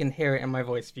 Genuinely, you can hear it in my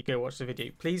voice if you go watch the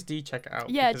video. Please do check it out.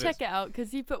 Yeah, because check it out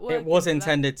because you put work. It was into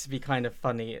that. intended to be kind of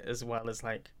funny as well as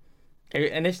like.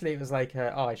 Initially, it was like,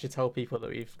 oh, I should tell people that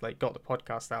we've like got the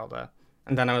podcast out there,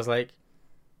 and then I was like,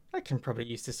 I can probably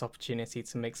use this opportunity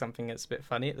to make something that's a bit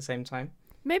funny at the same time.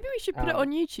 Maybe we should put it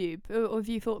on YouTube, or have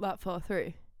you thought that far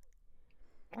through?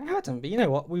 I hadn't, but you know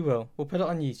what? We will. We'll put it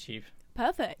on YouTube.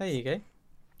 Perfect. There you go.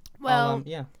 Well,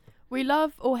 yeah. we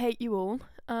love or hate you all.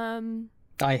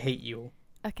 I hate you all,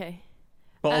 Okay.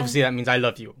 but obviously that means I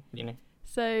love you all. You know.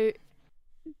 So,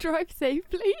 drive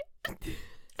safely.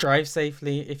 Drive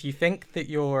safely. If you think that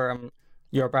you're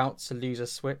about to lose a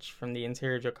switch from the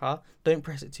interior of your car, don't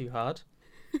press it too hard.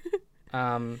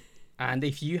 And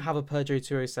if you have a Peugeot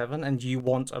 207 and you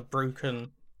want a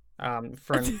broken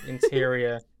front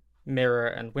interior mirror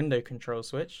and window control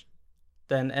switch,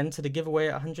 then enter the giveaway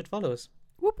at 100 followers.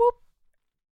 Whoop whoop.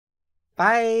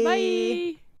 Bye.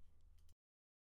 Bye.